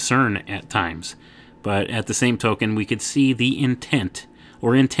discern at times. But at the same token, we could see the intent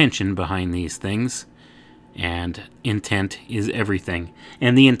or intention behind these things. And intent is everything.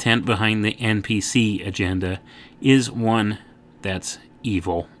 And the intent behind the NPC agenda is one that's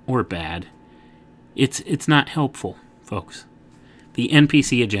evil or bad. It's not helpful, folks. The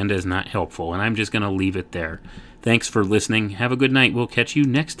NPC agenda is not helpful, and I'm just going to leave it there. Thanks for listening. Have a good night. We'll catch you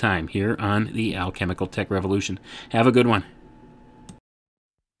next time here on the Alchemical Tech Revolution. Have a good one.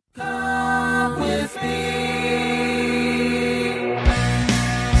 Come with me.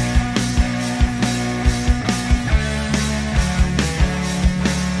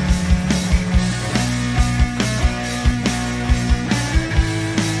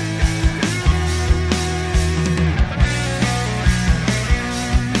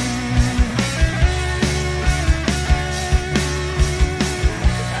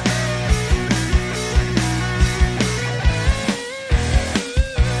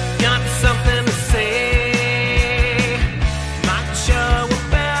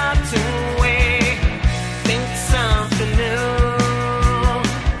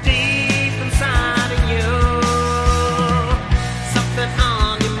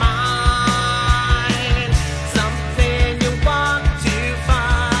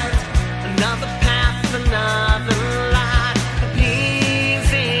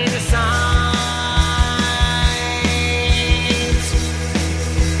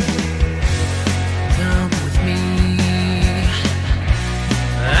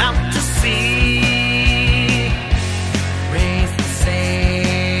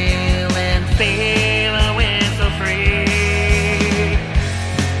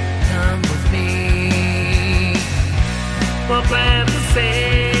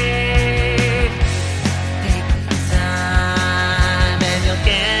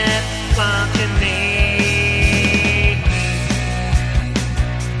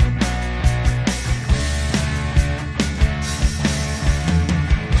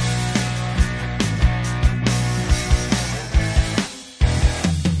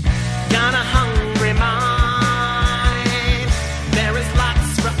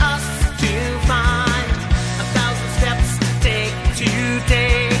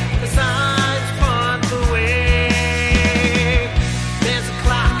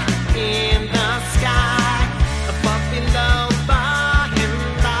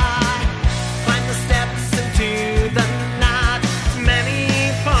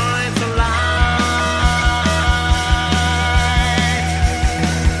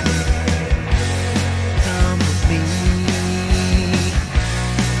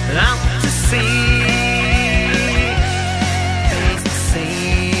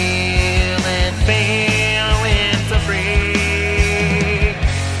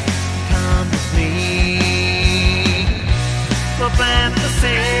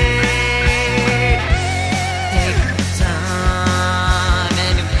 say. Take the time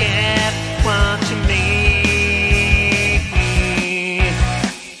and you get what you need.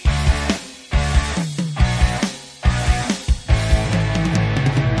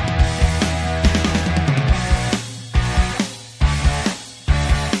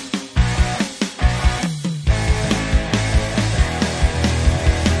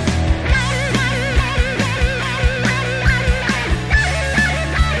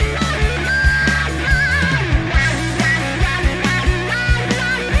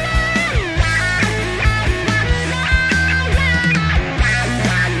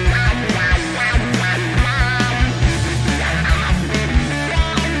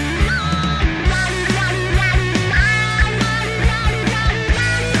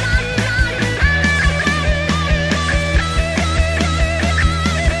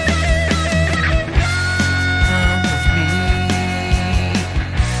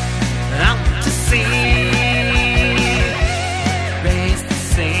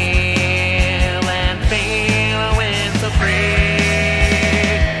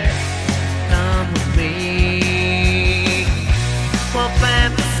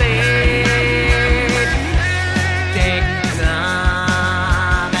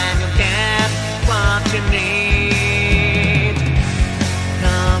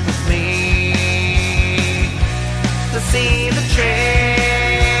 See the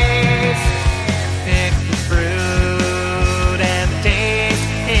trace, pick the fruit and taste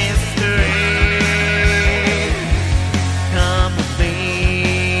history. Come with me,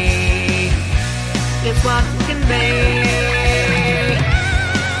 it's what we can make.